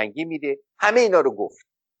 خسارت جنگی میده، همه اینا رو گفت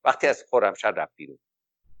وقتی از خرمشهر رفت بیرون.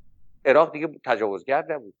 عراق دیگه تجاوزگر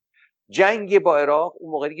نبود. جنگ با عراق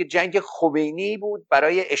اون موقع دیگه جنگ خمینی بود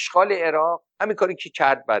برای اشغال عراق. همین کاری که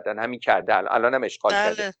کرد بعدن همین کرده، الان هم اشغال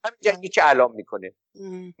کرده. همین جنگی که الان میکنه،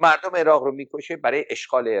 مردم عراق رو میکشه برای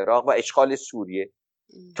اشغال عراق و اشغال سوریه،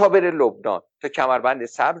 تا بره لبنان، تا کمربند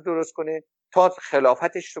سبز درست کنه، تا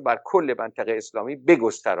خلافتش رو بر کل منطقه اسلامی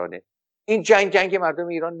بگسترانه. این جنگ مردم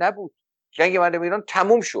ایران نبود. جنگ مردم ایران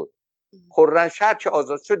تموم شد. خرمشهر که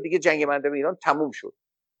آزاد شد دیگه جنگ مردم ایران تموم شد.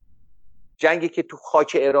 جنگی که تو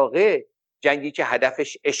خاک عراقه، جنگی که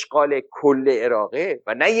هدفش اشغال کل عراقه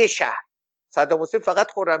و نه یه شهر. صدام حسین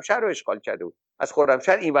فقط خرمشهر رو اشغال کرده بود، از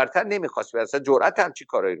خرمشهر اینورتر نمیخواست، اصلا جرأت همچین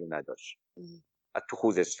کارایی رو نداشت. از تو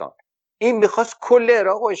خوزستان این میخواست کل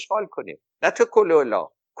عراق رو اشغال کنه، نه تو کل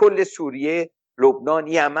عراق، کل سوریه، لبنان،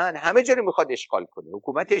 یمن، همه جا رو میخواد اشغال کنه.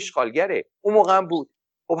 حکومت اشغالگره اون موقع هم بود.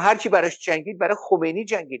 خب هر کی براش جنگید برای خمینی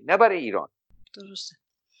جنگید، نه برای ایران. درسته.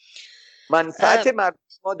 منفعت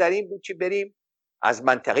ما در این بود که بریم از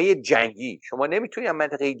منطقه جنگی. شما نمیتونید از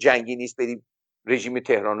منطقه جنگی نیست برید رژیم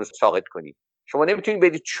تهران رو ساقط کنید. شما نمیتونید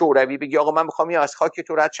برید شوروی بگی آقا من میخوام از خاک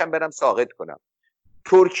تو رد شم برم ساقط کنم.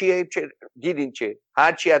 ترکیه دیدین که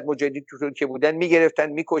هر چی از مجاهدین تو ترکیه بودن میگرفتن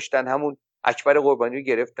میکشتن، همون اکبر قربانی رو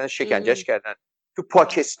گرفتن شکنجهش کردن. تو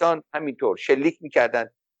پاکستان همینطور شلیک میکردن.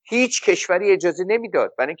 هیچ کشوری اجازه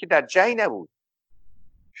نمیداد، برای اینکه در جنگ نبود.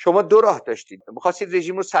 شما دو راه داشتید، می‌خواستید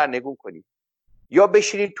رژیم رو سرنگون کنید، یا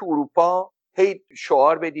بشینید تو اروپا هی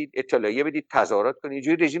شعار بدید، اطلاعیه بدید، تظاهرات کنید.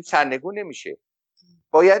 اینجوری رژیم سرنگون نمیشه.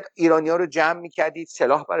 باید ایرانی‌ها رو جمع می‌کردید،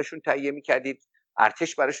 سلاح براشون تهیه می‌کردید،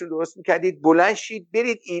 ارتش براشون درست می‌کردید، بلند شید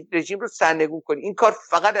برید این رژیم رو سرنگون کنید. این کار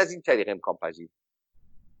فقط از این طریق امکان پذیر.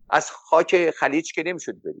 از خاک خلیج که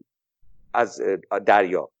نمیشد برید، از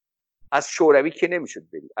دریا، از شوروی که نمیشد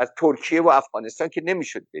برید، از ترکیه و افغانستان که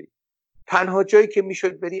نمیشد برید. تنها جایی که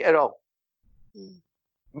میشد بری عراق،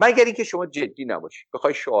 مگر اینکه شما جدی نباشید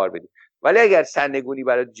بخوای شعار بدی. ولی اگر سرنگونی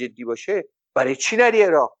برای جدی باشه، برای چی نری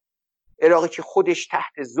عراق؟ عراقی که خودش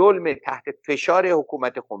تحت ظلم، تحت فشار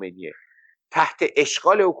حکومت خمینیه، تحت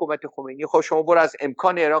اشغال حکومت خمینی. خب شما برو از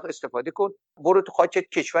امکان عراق استفاده کن، برو تو خاک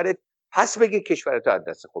کشورت پس بگیر کشورت از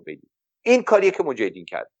دست خمینی. این کاریه که مجاهدین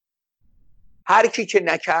کرد. هر کی که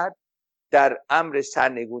نکرد در امر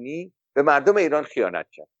سرنگونی به مردم ایران خیانت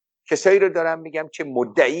کرد. کسایی رو دارم میگم که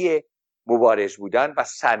مدعی مبارز بودن و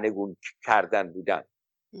سرنگون کردن بودن.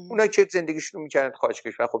 اونا که زندگیشون رو میکردن خارج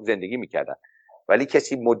کشور، خب زندگی میکردن. ولی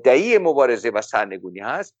کسی مدعی مبارزه و سرنگونی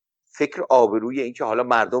هست، فکر آبروی این که حالا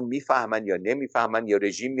مردم میفهمن یا نمیفهمن یا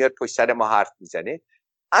رژیم میاد پشت سر ما حرف میزنه.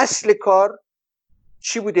 اصل کار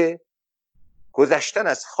چی بوده؟ گذشتن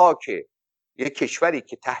از خاک یک کشوری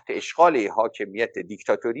که تحت اشغال حاکمیت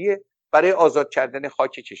دیکتاتوریه برای آزاد کردن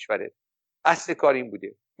خاک کشوره. اصل کار این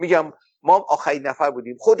بوده. میگم ما آخرین نفر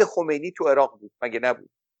بودیم. خود خمینی تو عراق بود، مگه نبود؟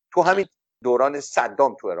 تو همین دوران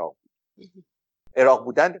صدام تو عراق بود. عراق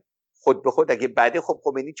بودن خود به خود اگه بعده، خب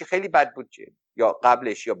خمینی که خیلی بد بود چه؟ یا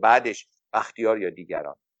قبلش یا بعدش، بختیار یا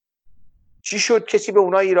دیگران. چی شد؟ کسی به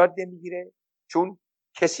اونا ایراد نمیگیره چون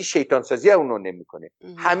کسی شیطان سازی اونو نمیکنه.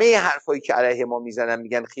 همه حرفایی که علیه ما میزنن،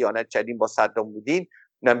 میگن خیانت کردیم، با صدام بودیم،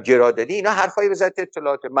 اونم گرا دادی، اینا حرفای وزارت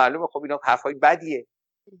اطلاعات، معلومه خب اینا حرفای بدیه.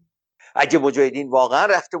 اگه مجاهدین واقعا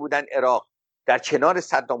رفته بودن عراق در کنار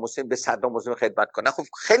صدام حسین به صدام حسین خدمت کنن، خب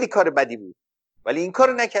خیلی کار بدی بود. ولی این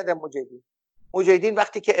کارو نکردن مجاهدین.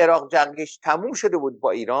 وقتی که عراق جنگش تموم شده بود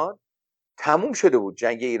با ایران، تموم شده بود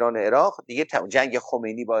جنگ ایران و عراق دیگه، جنگ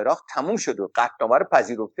خمینی با عراق تموم شده بود، قطعنامه رو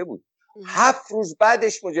پذیرفته بود. 7 روز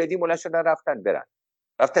بعدش مجاهدین بلند شدن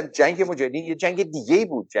رفتن جنگ مجاهدین یه جنگ دیگه‌ای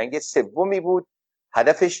بود، جنگ سومی بود،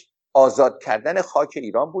 هدفش آزاد کردن خاک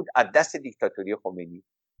ایران بود از دست دیکتاتوری خمینی.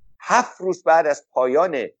 7 روز بعد از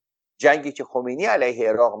پایان جنگی که خمینی علیه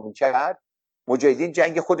عراق می‌کرد، مجاهدین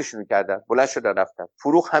جنگ خودشونو کردن، بلند شدن رفتن.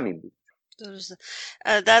 فروغ همین بود. درسته.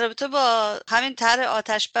 در رابطه با همین طرح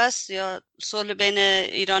آتش بس یا صلح بین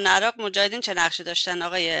ایران و عراق، مجاهدین چه نقشی داشتن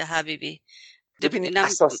آقای حبیبی؟ ببینید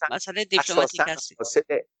مسئله دیپلماتیک هست.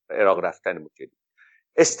 عراق رفتن مجاهدین،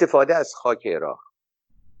 استفاده از خاک عراق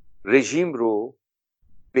رژیم رو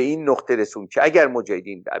به این نقطه رسون که اگر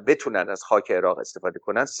مجاهدین بتونن از خاک عراق استفاده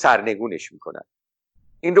کنن، سرنگونش میکنن.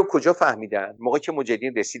 این رو کجا فهمیدن؟ موقعی که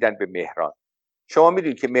مجاهدین رسیدن به مهران. شما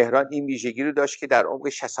میدونید که مهران این ویژگی رو داشت که در عمق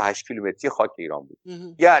 68 کیلومتری خاک ایران بود.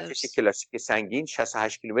 یه ارتش کلاسیک سنگین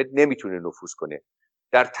 68 کیلومتر نمیتونه نفوذ کنه.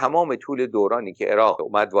 در تمام طول دورانی که عراق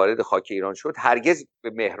اومد وارد خاک ایران شد، هرگز به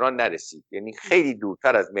مهران نرسید. یعنی خیلی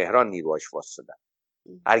دورتر از مهران نیروهاش واسطه،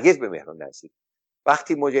 هرگز به مهران نرسید.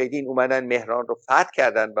 وقتی مجاهدین اومدن مهران رو فتح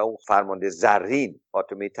کردن و اون فرمانده زرین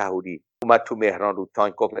فاطمه طهوری اومد تو مهران رو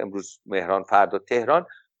تانک گفت امروز مهران فردا تهران،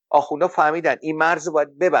 آخوندا فهمیدن این مرز رو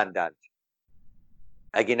باید ببندن.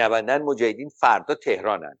 اگه نبندن مجاهدین فردا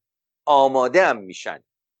تهرانن، آماده هم میشن.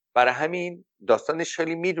 برای همین داستانش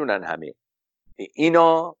خیلی میدونن همه.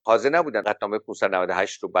 اینا حاضر نبودن قطعنامه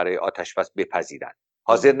 598 رو برای آتش بس بپذیرن،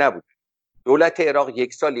 حاضر نبودن. دولت عراق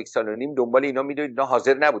 1 سال 1.5 سال دنبال اینا میدوید، اینا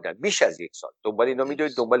حاضر نبودن. بیش از 1 سال دنبال اینا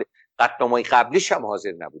میدوید، دنبال قطعنامه قبلیش هم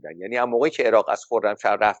حاضر نبودن. یعنی از موقعی که عراق از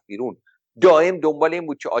خرمشهر رفت بیرون، دائم دنبال این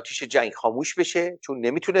بود که آتش جنگ خاموش بشه، چون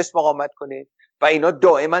نمیتونست مقاومت کنه و اینا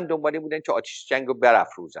دائما دنبال این بودن که آتش جنگ رو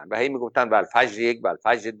برافروزن و هی میگفتن والفجر 1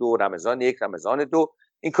 والفجر 2 رمضان 1 رمضان 2.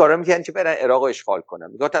 این کارا میکنن که برن عراق رو اشغال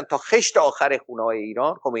کنن. میگفتن تا خشت آخر خونه‌های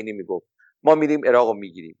ایران. خمینی میگفت ما میریم عراق رو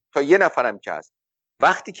میگیریم. تا یه نفرم که هست.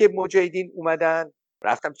 وقتی که مجاهدین اومدن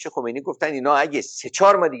رفتم پیش خمینی، گفتن اینا اگه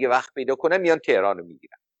 3-4 ماه دیگه وقت پیدا کنن میان تهران رو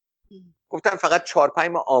میگیرن. گفتن فقط 4-5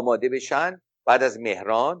 ماه آماده بشن بعد از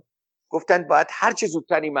مهران. گفتن باید هر چه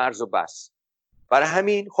زودتر این مرز رو بس. برای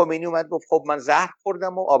همین خمینی اومد گفت خب من زهر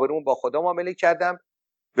خوردم و آبروم با خدا معامله کردم.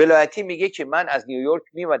 ولایتی میگه که من از نیویورک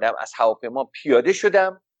میومدم، از هواپیما پیاده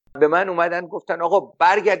شدم، به من اومدن گفتن آقا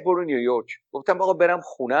برگرد برو نیویورک. گفتم آقا برم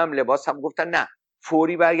خونم لباسم. گفتن نه،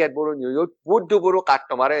 فوری برگرد برو نیویورک، برو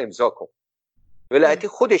قطعنامه رو امضا کن. ولایتی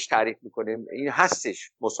خودش تعریف میکنه، این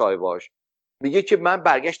هستش مصاحبه‌اش، میگه که من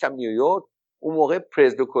برگشتم نیویورک. اون موقع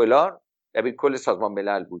پرزیدنت کولار دبیر کل سازمان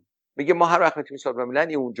ملل بود. میگه ما هر وقت میتونیم سازمان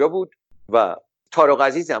ملل اونجا بود و طارق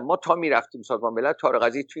عزیزم، ما تا میرفتیم سازمان ملل، طارق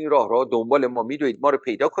عزیز تو این راه دنبال ما میدوید ما رو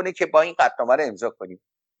پیدا کنه که با این قطعنامه رو امضا کنیم.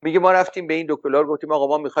 میگه ما رفتیم به این دکتر گفتیم آقا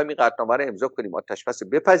ما میخوایم این قطعنامه رو امضا کنیم، آتش‌بس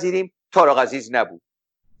بپذیریم. طارق عزیز نبود.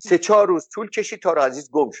 3-4 روز طول کشید، طارق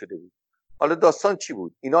عزیز گم شده بود. حالا داستان چی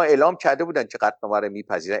بود؟ اینا اعلام کرده بودن که قطعنامه رو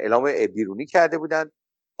میپذیرن، اعلام بیرونی کرده بودن.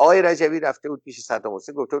 آقای رجبی رفته بود پیش صدام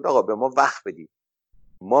حسین گفته بود آقا به ما وقت بدید،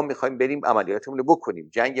 ما میخوایم بریم عملیاتمون رو بکنیم،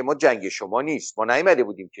 جنگ ما جنگ شما نیست، ما نیومده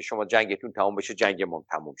بودیم که شما جنگتون تمام بشه جنگ ما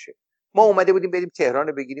تمام شه، ما اومده بودیم بریم تهران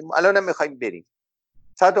رو بگیریم، الانم میخوایم بریم.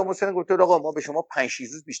 صدام حسین گفت آقا ما به شما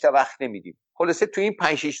 5-6 روز بیشتر وقت نمیدیم. خلاصه تو این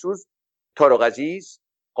 5-6 روز طارق عزیز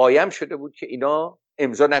قایم شده بود که اینا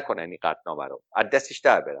امضا نکنن این قطعنامه رو، از دستش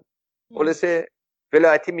در برن. خلاصه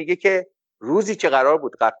ولایتی میگه که روزی که قرار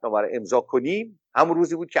بود قطعنامه رو امضا کنیم همون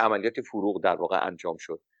روزی بود که عملیات فروغ در واقع انجام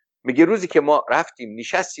شد. میگه روزی که ما رفتیم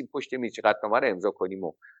نشستیم پشت میز قطعنامه رو امضا کنیم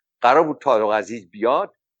و قرار بود طارق عزیز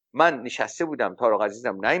بیاد، من نشسته بودم، طارق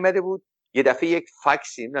عزیزم نیامده بود. یه دفعه یک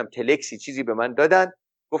فکسی، نمیدونم تلکسی چیزی به من دادن،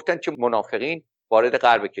 گفتن که منافقین وارد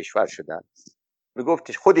غرب کشور شدن.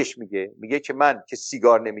 میگفتش خودش میگه که من که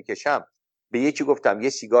سیگار نمیکشم، به یکی گفتم یه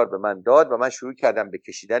سیگار به من داد و من شروع کردم به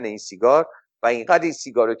کشیدن این سیگار و اینقدر این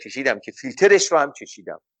سیگار رو کشیدم که فیلترش رو هم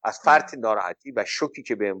کشیدم از فرط ناراحتی و شوکی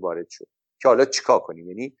که بهم وارد شد که حالا چیکار کنیم.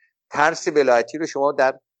 یعنی ترس ولایتی رو شما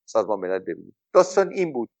در سازمان ملل ببینید. داستان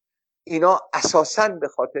این بود، اینا اساساً به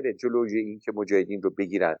خاطر جلوی این که مجاهدین رو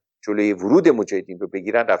بگیرن، جلوی ورود مجاهدین رو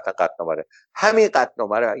بگیرن، رفتن قطعنامه رو. همین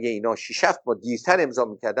قطعنامه رو اینا 6-7 ماه دیرتر امضا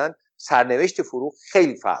میکردن، سرنوشت فروغ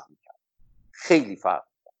خیلی فرق میکرد، خیلی فرق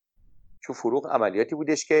میکرد. چون فروغ عملیاتی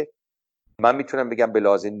بودش که من میتونم بگم به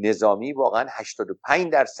لحاظ نظامی واقعا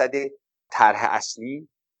 85% طرح اصلی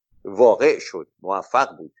واقع شد،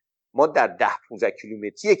 موفق بود. ما در 10-15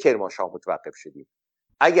 کیلومتری کرمانشاه متوقف شدیم.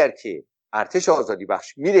 اگر که ارتش آزادی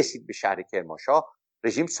بخش میرسید به شهر کرمانشاه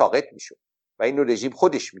رژیم ساقط میشد و اینو رژیم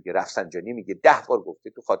خودش میگه، رفسنجانی میگه، 10 بار گفته،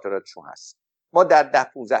 تو خاطراتشون هست. ما در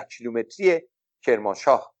 10-15 کیلومتری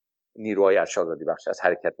کرمانشاه نیروهای ارتش آزادی بخش از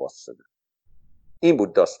حرکت واسطه. این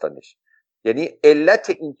بود داستانش. یعنی علت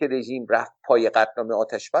این که رژیم رفت پای قطعنامه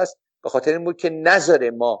آتش‌بس به خاطر این بود که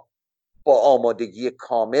نذاره ما با آمادگی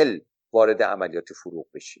کامل وارد عملیات فروغ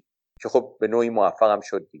بشیم، که خب به نوعی موفق هم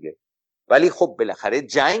شد دیگه. ولی خب بالاخره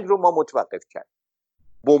جنگ رو ما متوقف کردیم،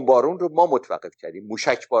 بمبارون رو ما متوقف کردیم،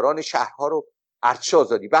 موشکباران شهرها رو ارتش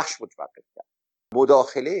آزادی بخش متوقف کرد.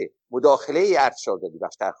 مداخله ارتش آزادی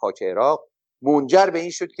بخش در خاک عراق منجر به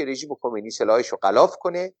این شد که رژیم خمینی سلاحش رو غلاف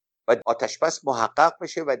کنه و آتش‌بس محقق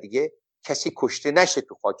بشه و دیگه کسی کشته نشه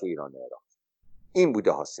تو خاک ایران و عراق. این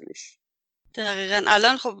بوده حاصلش. دقیقاً.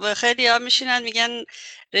 الان خب خیلی ها میشینن میگن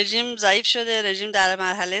رژیم ضعیف شده، رژیم در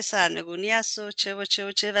مرحله سرنگونی است و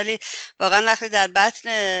چه، ولی واقعا وقتی در بطن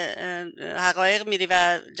حقایق میری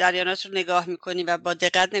و جریانات رو نگاه میکنی و با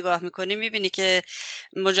دقت نگاه میکنی میبینی که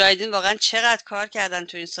مجاهدین واقعا چقدر کار کردن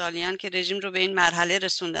تو این سالیان که رژیم رو به این مرحله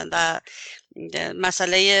رسوندن و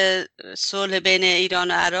مسئله صلح بین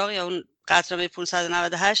ایران و عراق یا اون قطعنامه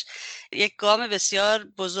 598 یک گام بسیار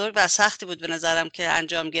بزرگ و سختی بود به نظرم که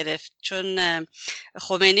انجام گرفت، چون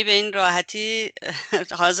خمینی به این راحتی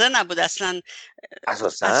حاضر نبود اصلا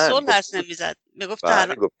از صلح حرف نمیزد. میگفت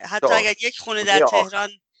حتی اگر یک خونه در تهران،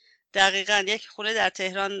 دقیقاً یک خونه در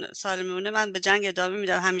تهران سالم میمونه من به جنگ ادامه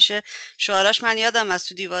میدم. همیشه شعاراش من یادم از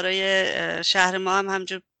تو دیوارای شهر ما هم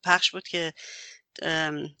همجور پخش بود که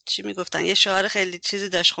چی میگفتن، یه شعار خیلی چیزی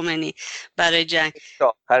داشت خمینی برای جنگ.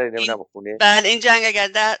 بله این جنگ اگر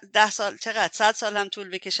 10 سال چقدر 100 سال هم طول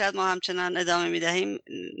بکشد ما همچنان ادامه میدهیم.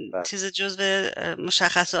 چیز جزو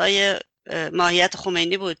مشخصه‌های ماهیت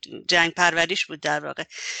خمینی بود، جنگ پروریش بود در واقع.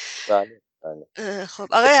 بله. خب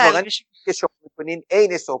آقای حبیبی که شما می‌کنین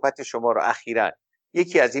عین صحبت شما رو اخیراً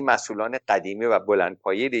یکی از این مسئولان قدیمی و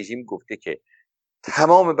بلندپایه رژیم گفته که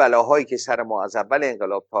تمام بلاهایی که سر ما از اول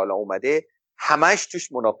انقلاب تا حالا اومده همش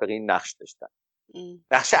توش منافقین نقش داشتن،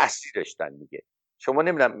 نقش اصلی داشتن. میگه شما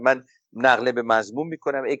نمیدونم، من نقل به مضمون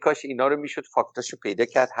میکنم، ای کاش اینا رو میشد فاکتاشو پیدا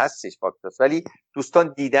کرد، هستش فاکتاش، ولی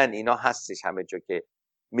دوستان دیدن اینا هستش همه جا که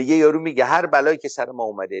میگه یارو میگه هر بلایی که سر ما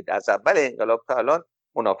اومده از اول انقلاب تا الان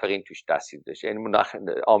منافقین توش تاثیر داشته، یعنی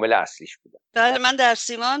عامل اصلیش بوده. بله من در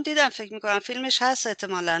سیما هم دیدم، فکر میکنم فیلمش هست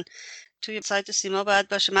احتمالاً توی سایت سیما باید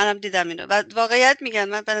باشه، منم دیدم اینو و واقعیت میگن.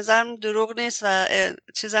 من به نظرم دروغ نیست و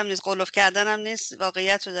چیزم نیست، قلوف کردنم نیست،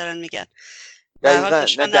 واقعیت رو دارن میگن. دقیقاً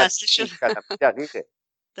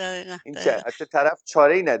دقیقاً. این که حتی طرف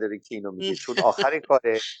چاره‌ای نداره که اینو میگه، چون آخر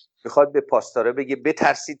کاره میخواد به پاسدارا بگه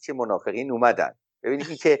بترسید که منافقین اومدن. ببینید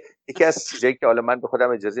این که یکی از چیزایی که حالا من به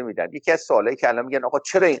خودم اجازه میدم، یکی از سوالایی که الان میگن آقا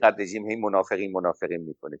چرا اینقدر رژیم هی منافقین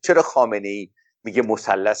میکنه، چرا خامنه‌ای میگه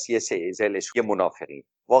مثلث سه ازلش یه منافقین.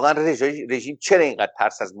 واقعا رژیم چرا اینقدر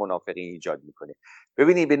ترس از منافقین ایجاد میکنه؟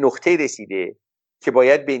 ببینید به نقطه رسیده که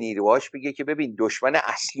باید به نیروهاش بگه که ببین دشمن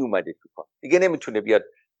اصلی اومده تو کار، دیگه نمیتونه بیاد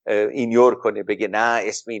اینیور کنه بگه نه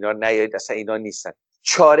اسم اینا نیارید اصلا اینا نیستن.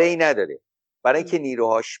 چاره ای نداره. برای اینکه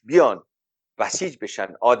نیروهاش بیان بسیج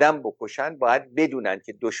بشن آدم بکشن باید بدونن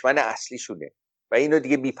که دشمن اصلیشونه و اینو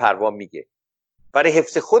دیگه بی‌پروا میگه. برای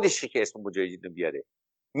حفظ خودشه که اسم مجاهدین بیاره،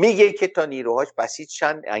 میگه که تا نیروهاش بسیج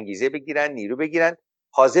شن، انگیزه بگیرن، نیرو بگیرن،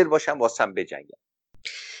 حاضر باشن واسم بجنگن.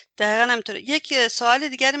 دقیقا همینطوره. یک سوال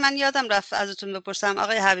دیگری من یادم رفت ازتون بپرسم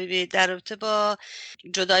آقای حبیبی، در رابطه با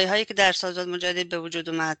جدایی هایی که در سازمان مجاهدین به وجود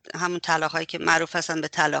اومد، همون طلاق هایی که معروف هستن به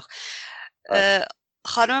طلاق،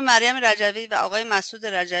 خانم مریم رجوی و آقای مسعود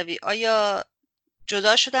رجوی آیا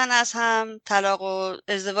جدا شدن از هم؟ طلاق و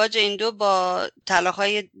ازدواج این دو با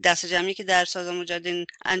طلاق‌های دست جمعی که در سازمان مجاهدین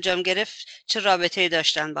انجام گرفت چه رابطه‌ای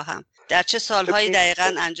داشتن با هم؟ در چه سال‌هایی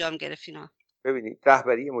دقیقاً انجام گرفت اینا؟ ببینید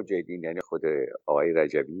رهبری مجاهدین یعنی خود آقای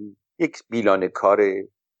رجوی یک بیلان کار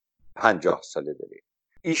 50 ساله داره.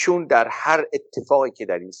 ایشون در هر اتفاقی که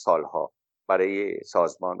در این سالها برای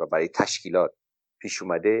سازمان و برای تشکیلات پیش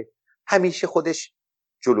اومده همیشه خودش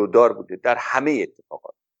جلودار بوده در همه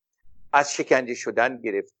اتفاقات، از شکنجه شدن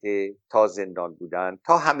گرفته تا زندان بودن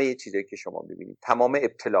تا همه چیزایی که شما می‌بینید، تمام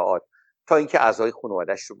ابتلاعات، تا اینکه اعضای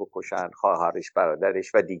خانواده‌اش رو بکشن، خواهرش،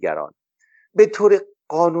 برادرش و دیگران. به طور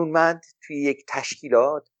قانونمند توی یک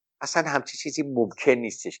تشکیلات اصلا همچی چیزی ممکن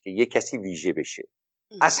نیستش که یک کسی ویژه بشه.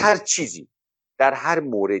 از هر چیزی در هر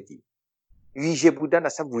موردی ویژه بودن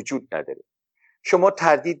اصلا وجود نداره. شما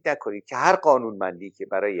تردید نکنید که هر قانونمندی که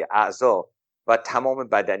برای اعضا و تمام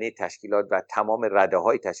بدنه تشکیلات و تمام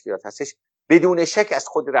رده‌های تشکیلات هستش بدون شک از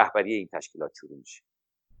خود رهبری این تشکیلات شروع میشه.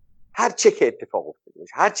 هر چه که اتفاق افتاده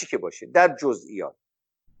باشه، هر چی که باشه، در جزئیات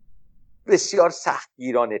بسیار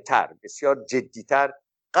سختگیرانه تر، بسیار جدی تر،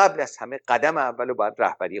 قبل از همه قدم اولو باید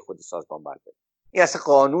رهبری خود سازمان برداره. این اصلا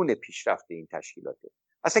قانون پیشرفت این تشکیلاته.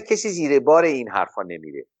 اصلا کسی زیر بار این حرفا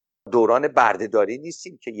نمیره. دوران بردهداری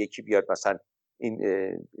نیستیم که یکی بیاد مثلا این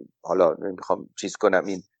حالا نمیخوام چیز کنم،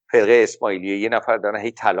 این فرقه اسماعیلیه یه نفر دارن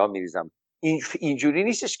هی طلا میریزم، اینجوری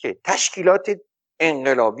نیستش که تشکیلات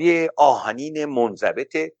انقلابی آهنین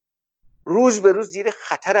منضبط روز به روز زیر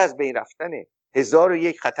خطر از بین رفتنه.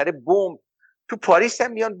 1001 خطر بمب تو پاریس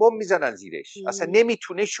هم میان بمب میزنن زیرش. اصلا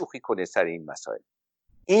نمیتونه شوخی کنه سر این مسائل.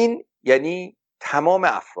 این یعنی تمام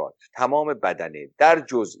افراد، تمام بدنه، در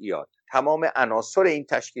جزئیات، تمام عناصر این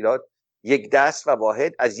تشکیلات یک دست و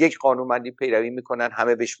واحد از یک قانونمندی پیروی میکنن،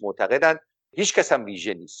 همه بهش معتقدن، هیچ کس هم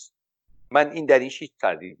ویژه نیست. من این در این هیچ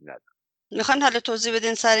تردیدی ندارم. میخوان حالا توضیح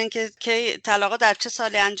بدین سر این که طلاقا در چه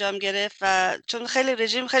سالی انجام گرفت؟ و چون خیلی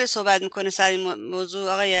رژیم خیلی صحبت میکنه سر این موضوع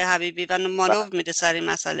آقای حبیبی و مانور میده سر این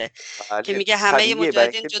مسئله که میگه همه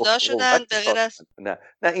مجاهدین جدا شدن به غیر از نه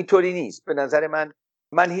اینطوری نیست. به نظر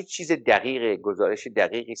من هیچ چیز دقیق، گزارش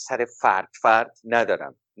دقیقی سر فرد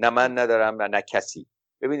ندارم. نه من ندارم نه کسی.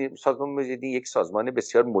 ببینید سازمان مجاهدین یک سازمان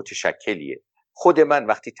بسیار متشکلیه. خود من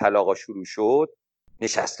وقتی طلاقا شروع شد،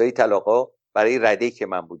 نشستای طلاقا برای رده‌ای که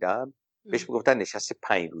من بودم بهش میگفتن نشست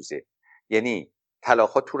 5 روزه. یعنی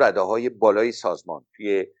طلاقا تو رده‌های بالای سازمان،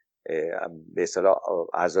 توی به اصطلاح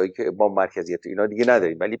اعضایی که با مرکزیت اینا دیگه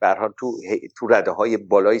نداریم، ولی به هر حال تو رده‌های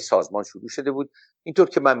بالای سازمان شروع شده بود. اینطور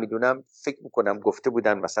که من میدونم، فکر میکنم گفته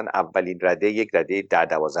بودن مثلا اولین رده یک رده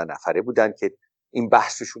 10-12 نفره بودن که این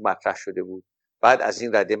بحثشون مطرح شده بود. بعد از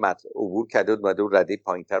این رده عبور کرده بود، اومده رده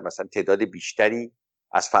پایینتر، مثلا تعداد بیشتری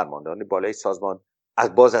از فرماندهان بالای سازمان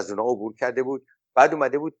از اونها عبور کرده بود. بعد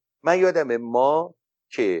اومده بود، من یادمه ما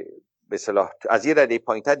که به اصطلاح از یه رده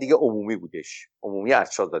پایینتر دیگه عمومی بودش، عمومی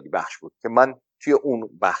ارشادزادی بخش بود که من توی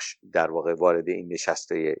اون بخش در واقع وارد این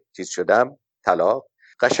نشسته چیز شدم طلاق.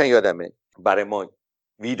 قشنگ یادمه برای ما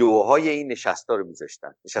ویدیوهای این نشستا رو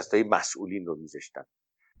میذاشتن، نشستای مسئولین رو میذاشتن،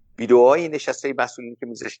 ویدیوهای نشستای مسئولین که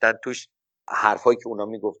میذاشتن توش حرفایی که اونا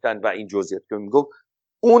میگفتن و این جزئیات که میگفت.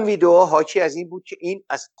 اون ویدیوها حاکی از این بود که این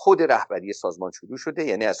از خود رهبری سازمان شروع شده،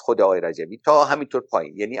 یعنی از خود آقای رجوی تا همینطور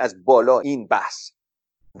پایین، یعنی از بالا این بحث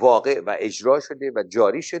واقع و اجرا شده و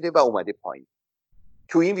جاری شده و اومده پایین.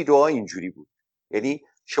 تو این ویدیوها اینجوری بود. یعنی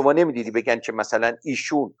شما نمیدیدی بگن که مثلا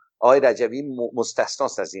ایشون آقای رجوی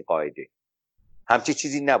مستثناست از این قاعده. همچی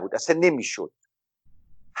چیزی نبود، اصلا نمیشد.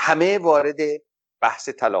 همه وارد بحث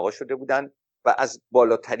طلاق شده بودن و از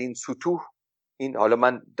بالاترین سطوح، این حالا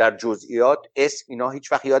من در جزئیات اسم اینا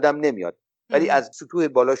هیچ وقت یادم نمیاد، ولی از سطوح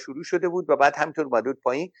بالا شروع شده بود و بعد همینطور اومده بود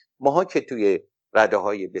پایین. ماها که توی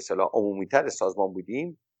رده‌های به اصطلاح عمومی‌تر سازمان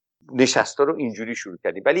بودیم، نشستا رو اینجوری شروع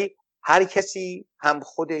کردیم، ولی هر کسی هم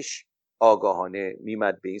خودش آگاهانه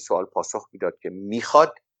میمد به این سوال پاسخ میداد که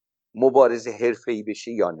میخواد مبارزه حرفه‌ای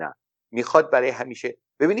بشه یا نه. میخواد برای همیشه.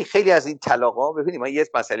 ببینید خیلی از این طلاق‌ها، ببینید من یه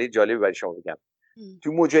مسئله جالبی برای شما بگم.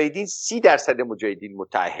 تو مجاهدین 30% مجاهدین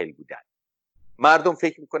متأهل بودن. مردم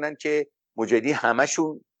فکر میکنن که مجاهدین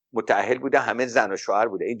همشون متأهل بوده، همه زن و شوهر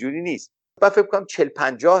بوده. اینجوری نیست. من فکر میکنم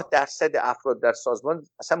 40-50% افراد در سازمان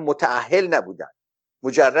اصلا متأهل نبودن،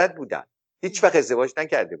 مجرد بودن، هیچ وقت ازدواج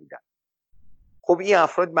نکرده بودن. خب این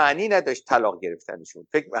افراد معنی نداشت طلاق گرفتنشون.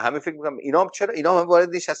 همه فکر میکنم اینا هم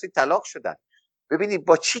وارد نشسته طلاق شدن. ببینید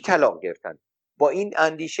با چی طلاق گرفتن؟ با این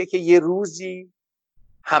اندیشه که یه روزی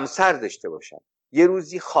همسر داشته باشن، یه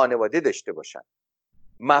روزی خانواده داشته باشن.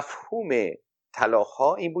 مفهوم طلاق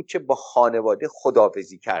ها این بود که با خانواده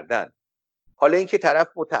خداحافظی کردن. حالا اینکه طرف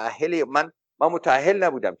متأهل، من متأهل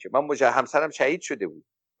نبودم که، من همسرم شهید شده بود،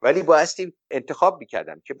 ولی بایستی انتخاب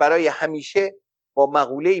میکردم که برای همیشه با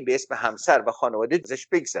مقوله‌ای به اسم همسر و خانواده ازش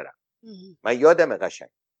بگذرم. من یادم قشنگ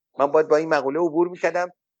من باید با این مقوله عبور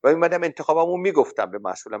میکردم و میمدم انتخابمو میگفتم به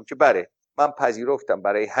مسئولم که بله من پذیرفتم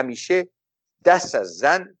برای همیشه دست از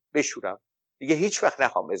زن بشورم، دیگه هیچ وقت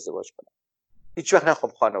نخوام ازدواج کنم، هیچ وقت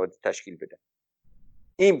نخوام خانواده تشکیل بدم.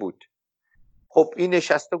 این بود. خب این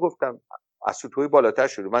نشسته گفتم از سطوحی بالاتر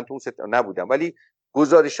شده، من تو اون نبودم، ولی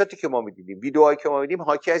گزارشاتی که ما میدیدیم، ویدیوهایی که ما میدیدیم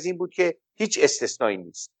حاکی از این بود که هیچ استثنایی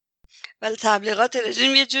نیست. ولی تبلیغات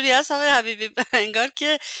رژیم یه جوری هست آقای حبیبی، انگار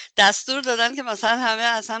که دستور دادن که مثلا همه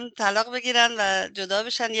از هم طلاق بگیرن و جدا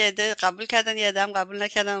بشن. یه عده قبول کردن، یه عده هم قبول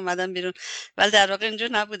نکردن، اومدن بیرون. ولی در واقع اینجور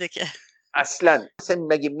نبوده که. اصلا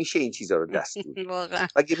مگه میشه این چیزا رو دستور؟ واقعا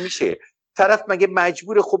مگه میشه؟ طرف مگه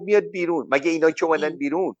مجبور خب میاد بیرون؟ مگه اینا که اومدن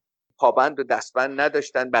بیرون پابند و دستبند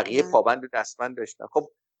نداشتن، بقیه پابند و دستبند داشتن؟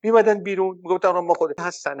 خب میمدن بیرون میگفتن ما خود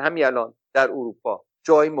هستن همین الان در اروپا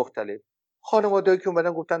جای مختلف خانواده‌ای که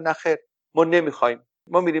اومدن گفتن نخیر ما نمیخوایم،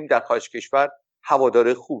 ما میریم در خارج کشور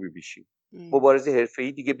هوادار خوبی بشیم، مبارزه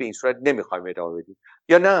حرفه‌ای دیگه به این صورت نمیخوایم ادامه بدیم.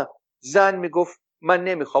 یا نه زن میگفت من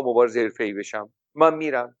نمیخوام مبارزه حرفه‌ای بشم، من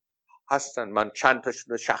میرم. هستن، من چند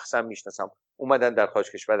تاشون رو شخصا میشناسم اومدن در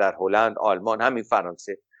خارج کشور، در هلند، آلمان، همین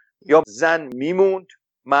فرانسه. یا زن میموند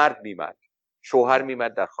مرد میمد، شوهر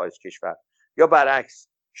میمد در خارج کشور، یا برعکس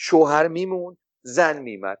شوهر میموند زن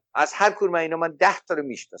میمد. از هر کدوم اینا من 10 تا رو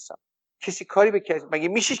میشناسم. کسی کاری به کسی مگه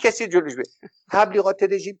میشه کسی جلوش به تبلیغات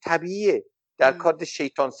رژیم طبیعیه در کار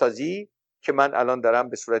شیطان سازی که من الان دارم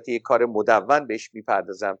به صورت یک کار مدون بهش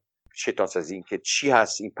میپردازم. شیطان سازی این که چی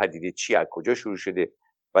هست، این پدیده چی، از کجا شروع شده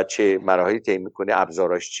و چه مراحلی طی میکنه،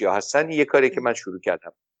 ابزاراش چیا هستن. یه کاری که من شروع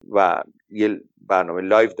کردم و یه برنامه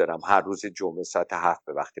لایو دارم هر روز جمعه ساعت 7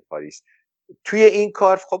 به وقت پاریس. توی این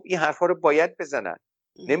کار خب این حرفا رو باید بزنن.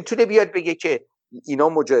 نمیتونه بیاد بگه که اینا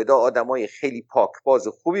مجاهدا آدمای خیلی پاکباز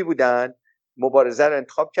و خوبی بودن، مبارزه رو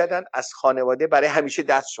انتخاب کردن، از خانواده برای همیشه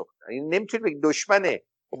دست ساختن. این نمیتونه بگه، دشمنه.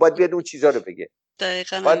 و باید بیاد اون چیزا رو بگه.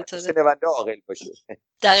 دقیقاً باید اینطوره. شنونده عاقل باشه.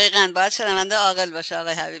 دقیقاً باید شنونده عاقل باشه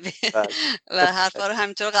آقای حبیبی. و حرفا رو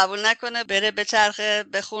همینطور قبول نکنه، بره بچرخه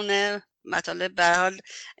بخونه مطالب. به هر حال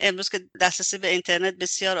امروز که دسترسی به اینترنت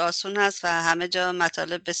بسیار آسون هست و همه جا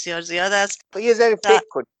مطالب بسیار زیاد است. یه ذره فکر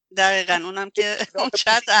کنید. دقیقاً اونم که اون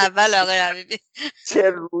شرط اول آقای حبیبی.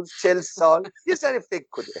 40 روز 40 سال یه ذره فکر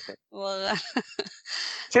کنه. واقعا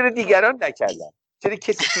چرا دیگران نکردن؟ چرا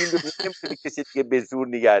کسی تو این دنیا نمیتونه کسی دیگه به زور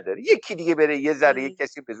نگه داره؟ یکی دیگه بره یه ذره یک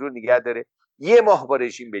کسی به زور نگه داره، یه ماه با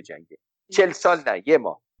رژیم بجنگه. 40 سال نه، یه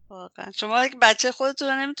ماه. واقعا شما یک بچه خودتون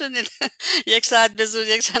رو نمیتونید 1 ساعت به زور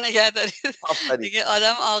یک جا نگه دارید. دیگه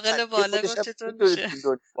آدم عاقل بالغ چطور میشه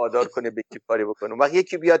وادار کنه به چه کاری بکنه؟ وقتی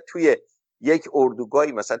یکی بیاد توی یک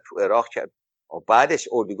اردوگاهی مثلا تو عراق کرد، بعدش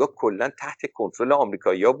اردوگاه کلا تحت کنترل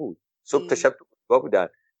آمریکایی‌ها بود، صبح تا شب تو اردوگاه بودن،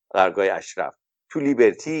 قرارگاه اشرف، تو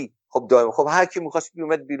لیبرتی. خب دائم خب هر کی می‌خواست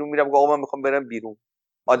میومد بیرون، میرم آقا من می‌خوام برم بیرون.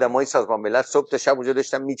 آدمای سازمان ملل صبح تا شب اونجا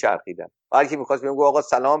داشتن میچرخیدن. هر کی می‌خواست میگه آقا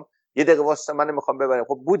سلام یه دقیقه واسه من می‌خوام ببرم.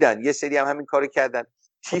 خب بودن یه سری هم همین کارو کردن.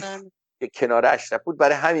 تیف که کنار اشرف بود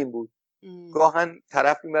برای همین بود. گاهن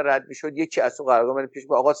طرف میمد رد میشد، یکی از اون قرارگاه من پیش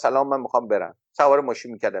بود، آقا سلام من میخوام برم، سوار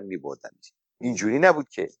ماشین میکردم میبردن. اینجوری نبود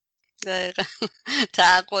که. دقیقاً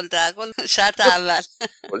تعقل شرط اول.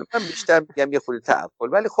 من بیشتر میگم یه خورده تعقل،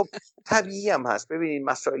 ولی خب طبیعی هم هست. ببینید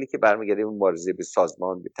مسائلی که برمیگرده اون مبارزه به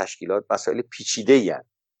سازمان، به تشکیلات، مسائل پیچیده‌ای هست.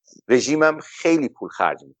 رژیم هم خیلی پول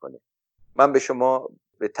خرج میکنه. من به شما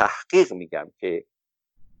به تحقیق میگم که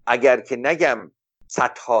اگر که نگم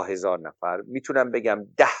صدها هزار نفر، میتونم بگم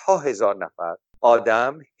 10,000 هزار نفر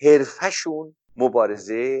آدم حرفشون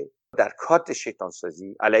مبارزه در کارت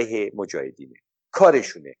شیطانسازی علیه مجاهدینه.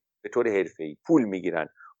 کارشونه به طور حرفه‌ای، پول میگیرن،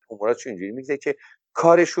 اموراتشون اینجوری میگذره که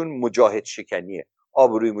کارشون مجاهد شکنیه،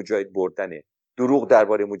 آبروی مجاهد بردنه، دروغ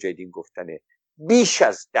درباره مجاهدین گفتنه. بیش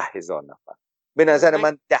از 10,000 نفر، به نظر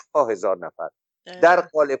من 10,000 هزار نفر در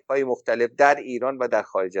قالب‌های مختلف در ایران و در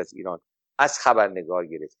خارج از ایران از خبرنگار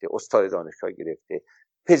گرفته، استاد دانشگاه گرفته،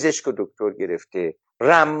 پزشک و دکتر گرفته،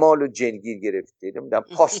 رمال و جنگیر گرفته، نمیدونم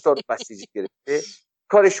پاسدار و بسیجی گرفته،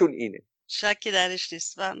 کارشون اینه. شکی درش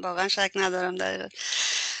نیست، من واقعا شک ندارم در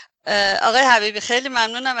آقای حبیبی. خیلی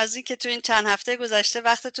ممنونم از اینکه تو این چند هفته گذشته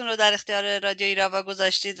وقتتون رو در اختیار رادیو ایراوا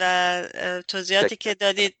گذاشتید و توضیحاتی که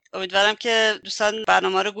دادید. امیدوارم که دوستان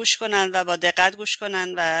برنامه رو گوش کنن و با دقت گوش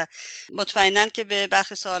کنن و مطمئنن که به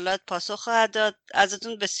برخی سوالات پاسخ خواهد داد.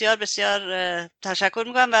 ازتون بسیار بسیار تشکر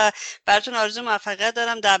میکنم و براتون آرزوی موفقیت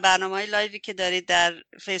دارم در برنامه‌های لایوی که دارید در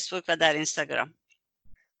فیسبوک و در اینستاگرام.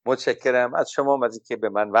 متشکرم از شما از اینکه به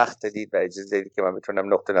من وقت دادید و اجازه دادید که من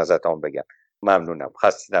بتونم نقطه نظرتون بگم. ممنونم.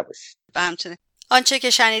 خسته نباشید. همچنین. آنچه که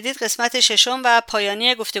شنیدید قسمت ششم و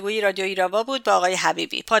پایانی گفتگوی رادیو ایراوا بود با آقای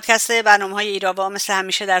حبیبی. پادکست برنامه‌های ایراوا مثل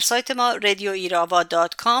همیشه در سایت ما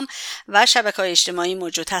radioirava.com و شبکه‌های اجتماعی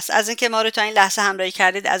موجود هست. از اینکه ما رو تا این لحظه همراهی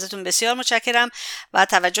کردید ازتون بسیار متشکرم و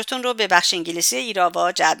توجهتون رو به بخش انگلیسی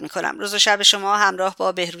ایراوا جلب می‌کنم. روز و شب شما همراه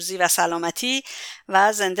با بهروزی و سلامتی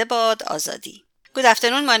و زنده باد آزادی. Good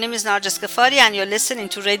afternoon, my name is Narges Ghaffari and you're listening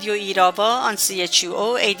to Radio Irava on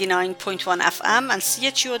CHUO 89.1 FM and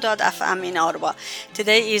CHUO.FM in Arwa.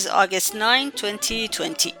 Today is August 9,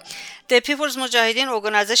 2020. The People's Mujahideen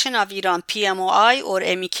Organization of Iran, PMOI or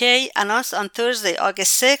MEK, announced on Thursday,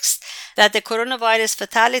 August 6th, that the coronavirus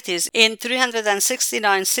fatalities in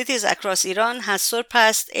 369 cities across Iran has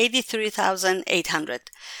surpassed 83,800.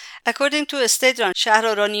 According to a statement on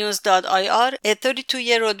shahraranews.ir, a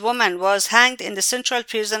 32-year-old woman was hanged in the central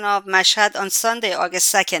prison of Mashhad on Sunday,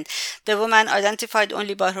 August 2nd. The woman, identified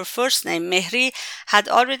only by her first name, Mehri, had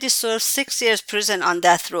already served 6 years prison on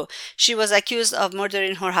death row. She was accused of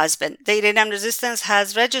murdering her husband. The Iranian resistance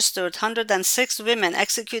has registered 106 women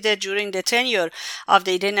executed during the tenure of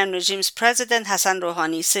the Iranian regime's president Hassan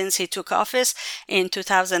Rouhani since he took office in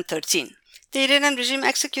 2013. The Iranian regime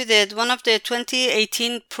executed one of the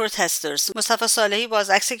 2018 protesters. Mustafa Salehi was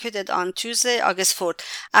executed on Tuesday, August 4th.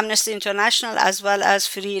 Amnesty International as well as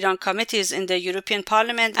Free Iran committees in the European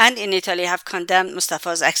Parliament and in Italy have condemned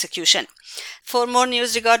Mustafa's execution. For more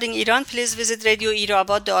news regarding Iran, please visit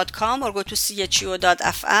radioirava.com or go to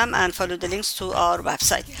chuo.fm and follow the links to our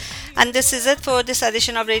website. And this is it for this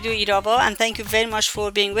edition of Radio Irava, and thank you very much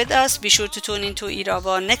for being with us. Be sure to tune into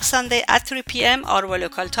Irava next Sunday at 3 p.m. our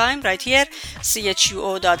local time right here,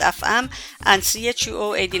 chuo.fm and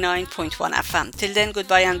chuo 89.1 FM. Till then,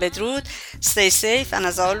 goodbye and bedrood. Stay safe, and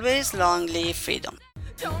as always, long live freedom.